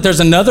forgotten that there's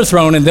another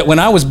throne and that when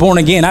I was born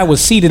again, I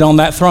was seated on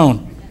that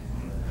throne.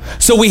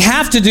 So we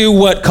have to do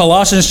what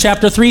Colossians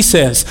chapter 3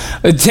 says.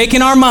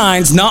 Taking our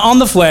minds, not on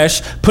the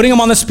flesh, putting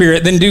them on the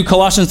Spirit, then do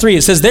Colossians 3.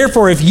 It says,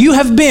 therefore, if you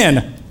have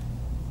been,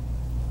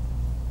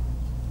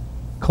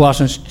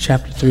 Colossians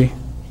chapter 3.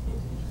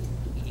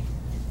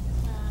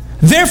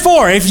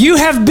 Therefore, if you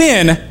have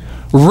been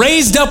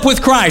raised up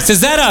with Christ.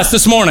 Is that us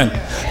this morning?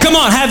 Come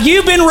on, have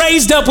you been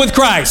raised up with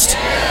Christ?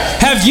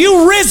 Have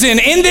you risen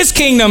in this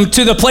kingdom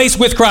to the place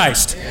with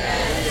Christ?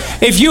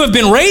 If you have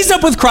been raised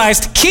up with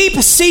Christ, keep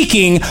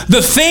seeking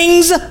the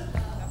things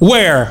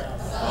where?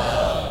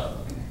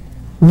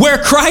 Where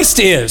Christ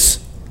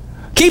is.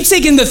 Keep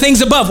seeking the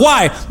things above.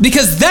 Why?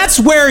 Because that's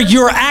where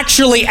you're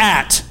actually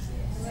at.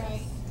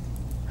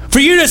 For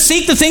you to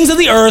seek the things of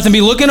the earth and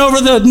be looking over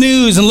the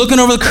news and looking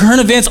over the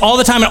current events all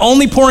the time and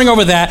only pouring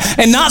over that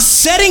and not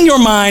setting your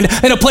mind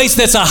in a place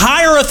that's a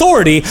higher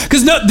authority,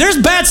 because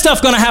there's bad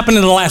stuff going to happen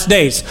in the last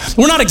days.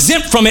 We're not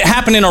exempt from it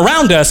happening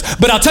around us,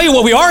 but I'll tell you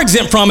what we are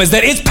exempt from is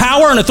that its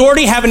power and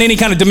authority having any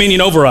kind of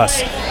dominion over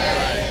us.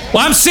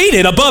 Well, I'm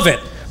seated above it.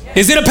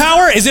 Is it a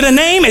power? Is it a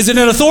name? Is it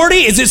an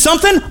authority? Is it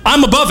something?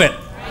 I'm above it.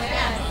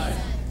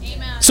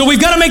 So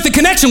we've got to make the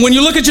connection. When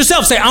you look at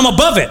yourself, say, I'm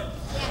above it.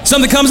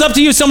 Something comes up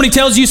to you, somebody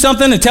tells you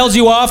something and tells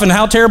you off and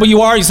how terrible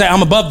you are, you say,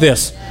 I'm above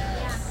this.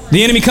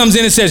 The enemy comes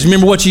in and says,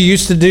 remember what you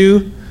used to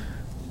do?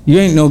 You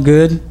ain't no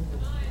good.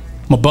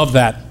 I'm above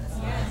that.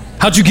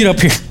 How'd you get up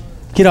here?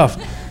 Get off.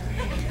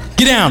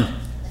 Get down.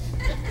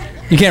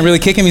 You can't really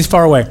kick him, he's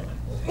far away.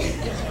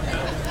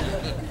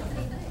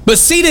 But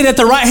seated at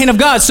the right hand of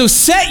God. So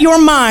set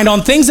your mind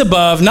on things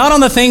above, not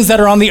on the things that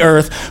are on the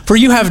earth, for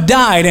you have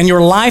died and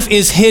your life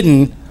is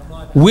hidden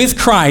with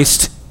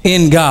Christ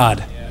in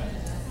God.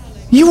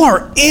 You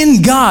are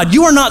in God.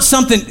 You are not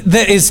something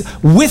that is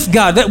with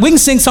God. That we can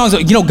sing songs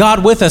like,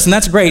 God with us, and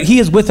that's great. He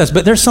is with us,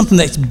 but there's something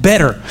that's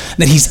better,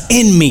 that he's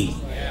in me.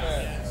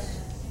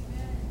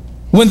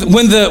 When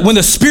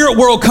the spirit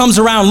world comes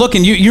around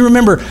looking, you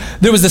remember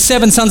there was the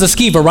 7 sons of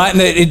Sceva, right?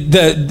 And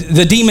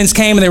the demons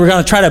came and they were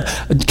going to try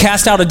to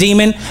cast out a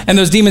demon. And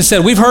those demons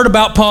said, we've heard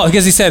about Paul,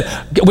 because he said,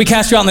 we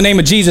cast you out in the name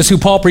of Jesus, who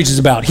Paul preaches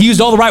about. He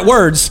used all the right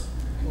words.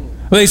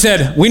 But they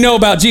said, we know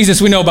about Jesus,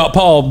 we know about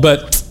Paul,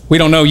 but we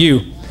don't know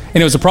you. And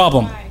it was a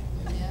problem.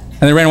 And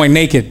they ran away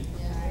naked.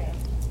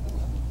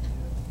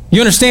 You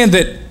understand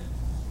that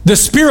the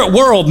spirit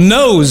world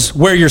knows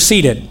where you're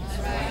seated.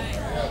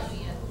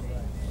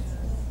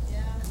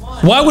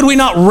 Why would we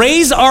not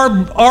raise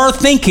our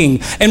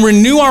thinking and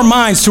renew our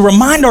minds to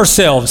remind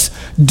ourselves,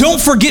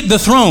 don't forget the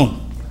throne.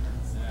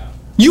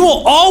 You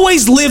will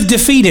always live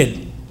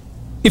defeated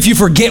if you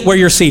forget where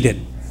you're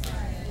seated.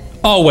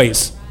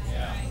 Always.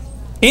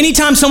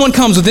 Anytime someone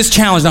comes with this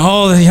challenge,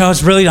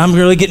 I'm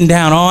really getting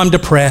down. Oh, I'm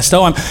depressed.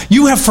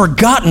 You have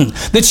forgotten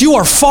that you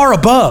are far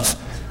above.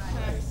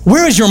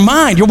 Where is your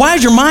mind? Why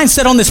is your mind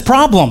set on this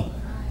problem?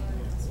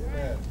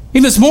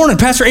 Even this morning,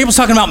 Pastor Abel's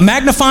talking about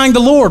magnifying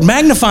the Lord.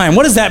 Magnifying.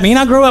 What does that mean?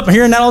 I grew up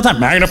hearing that all the time.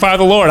 Magnify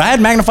the Lord. I had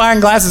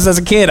magnifying glasses as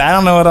a kid. I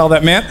don't know what all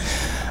that meant.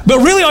 But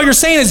really all you're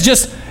saying is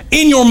just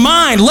in your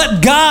mind,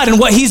 let God and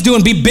what he's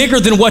doing be bigger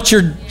than what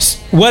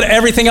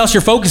everything else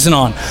you're focusing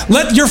on.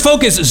 Let your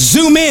focus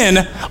zoom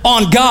in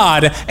on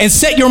God and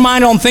set your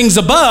mind on things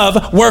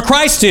above where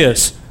Christ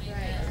is.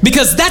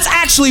 Because that's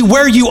actually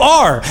where you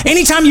are.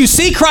 Anytime you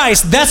see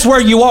Christ, that's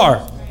where you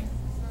are.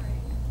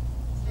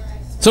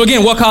 So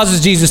again, what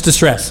causes Jesus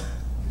distress?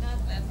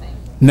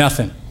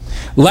 Nothing.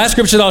 Last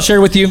scripture that I'll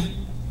share with you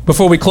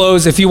before we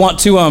close. If you want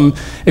to,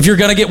 if you're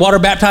going to get water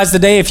baptized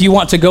today, if you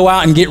want to go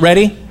out and get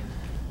ready,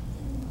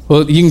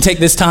 well, you can take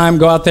this time,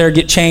 go out there,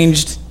 get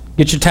changed,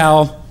 get your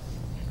towel.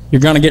 You're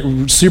going to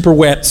get super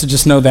wet, so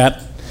just know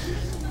that.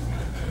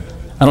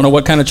 I don't know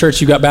what kind of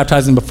church you got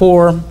baptized in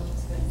before,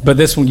 but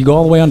this one, you go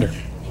all the way under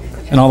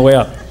and all the way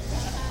up.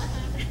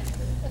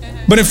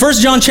 But in 1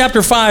 John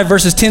chapter 5,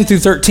 verses 10 through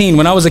 13,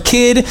 when I was a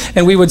kid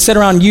and we would sit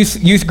around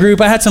youth group,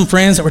 I had some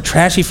friends that were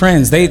trashy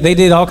friends. They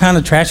did all kind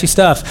of trashy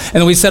stuff.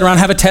 And then we'd sit around and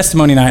have a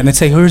testimony night, and they'd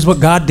say, here's what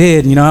God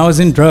did. I was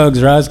in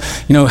drugs, or I was,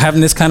 having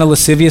this kind of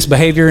lascivious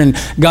behavior, and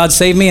God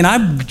saved me. And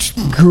I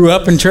grew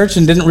up in church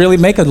and didn't really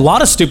make a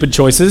lot of stupid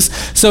choices.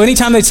 So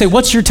anytime they'd say,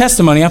 what's your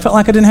testimony? I felt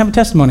like I didn't have a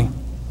testimony.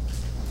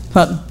 I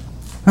thought,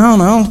 I don't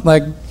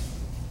know,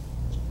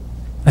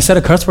 I said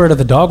a cuss word at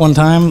the dog one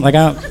time. That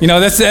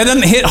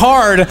doesn't hit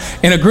hard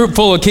in a group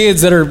full of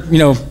kids that are,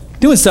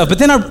 doing stuff. But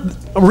then I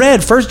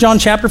read 1 John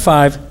chapter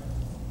 5,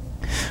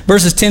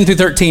 verses 10 through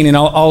 13, and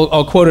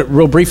I'll quote it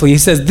real briefly. He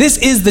says, this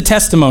is the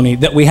testimony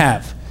that we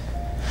have.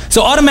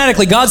 So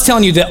automatically, God's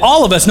telling you that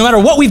all of us, no matter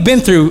what we've been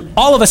through,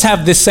 all of us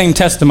have this same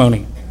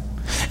testimony.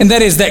 And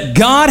that is that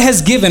God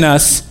has given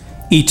us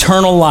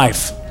eternal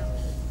life.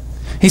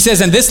 He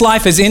says, and this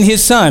life is in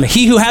his Son.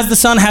 He who has the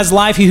Son has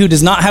life. He who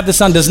does not have the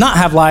Son does not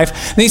have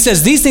life. And he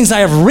says, these things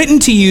I have written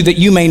to you that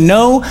you may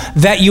know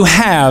that you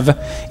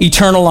have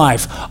eternal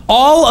life.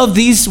 All of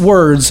these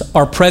words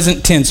are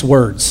present tense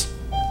words.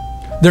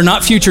 They're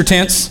not future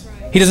tense.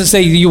 He doesn't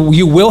say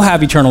you will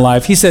have eternal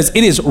life. He says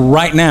it is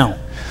right now.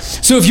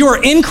 So if you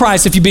are in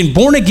Christ, if you've been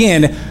born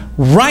again,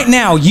 right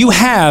now you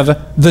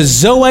have the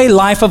Zoe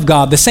life of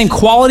God, the same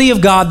quality of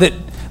God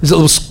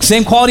the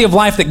same quality of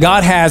life that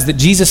God has, that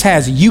Jesus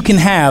has, you can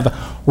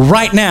have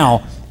right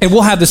now, and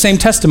we'll have the same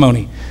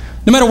testimony.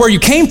 No matter where you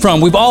came from,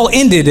 we've all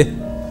ended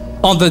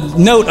on the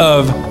note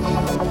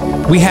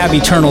of we have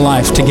eternal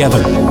life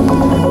together.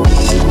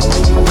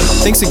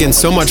 Thanks again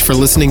so much for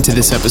listening to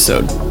this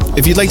episode.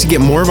 If you'd like to get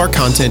more of our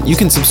content, you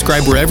can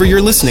subscribe wherever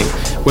you're listening,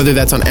 whether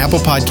that's on Apple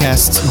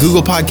Podcasts,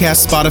 Google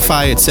Podcasts,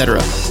 Spotify, etc.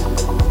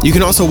 You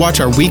can also watch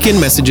our weekend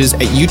messages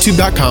at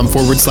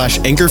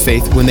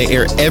youtube.com/anchorfaith when they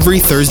air every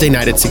Thursday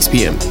night at 6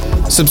 p.m.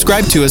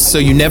 Subscribe to us so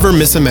you never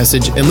miss a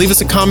message, and leave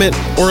us a comment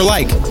or a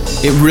like.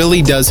 It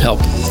really does help.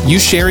 You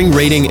sharing,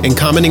 rating, and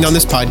commenting on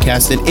this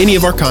podcast and any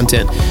of our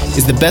content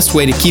is the best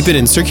way to keep it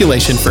in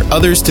circulation for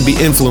others to be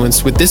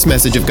influenced with this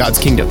message of God's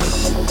kingdom.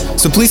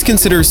 So please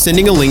consider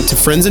sending a link to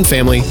friends and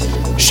family,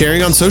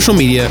 sharing on social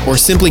media, or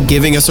simply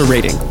giving us a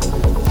rating.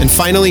 And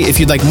finally, if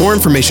you'd like more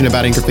information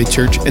about Anchor Faith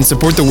Church and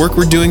support the work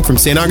we're doing from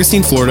St.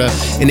 Augustine, Florida,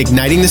 in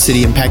igniting the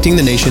city, impacting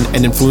the nation,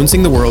 and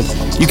influencing the world,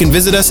 you can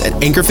visit us at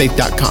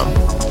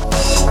anchorfaith.com.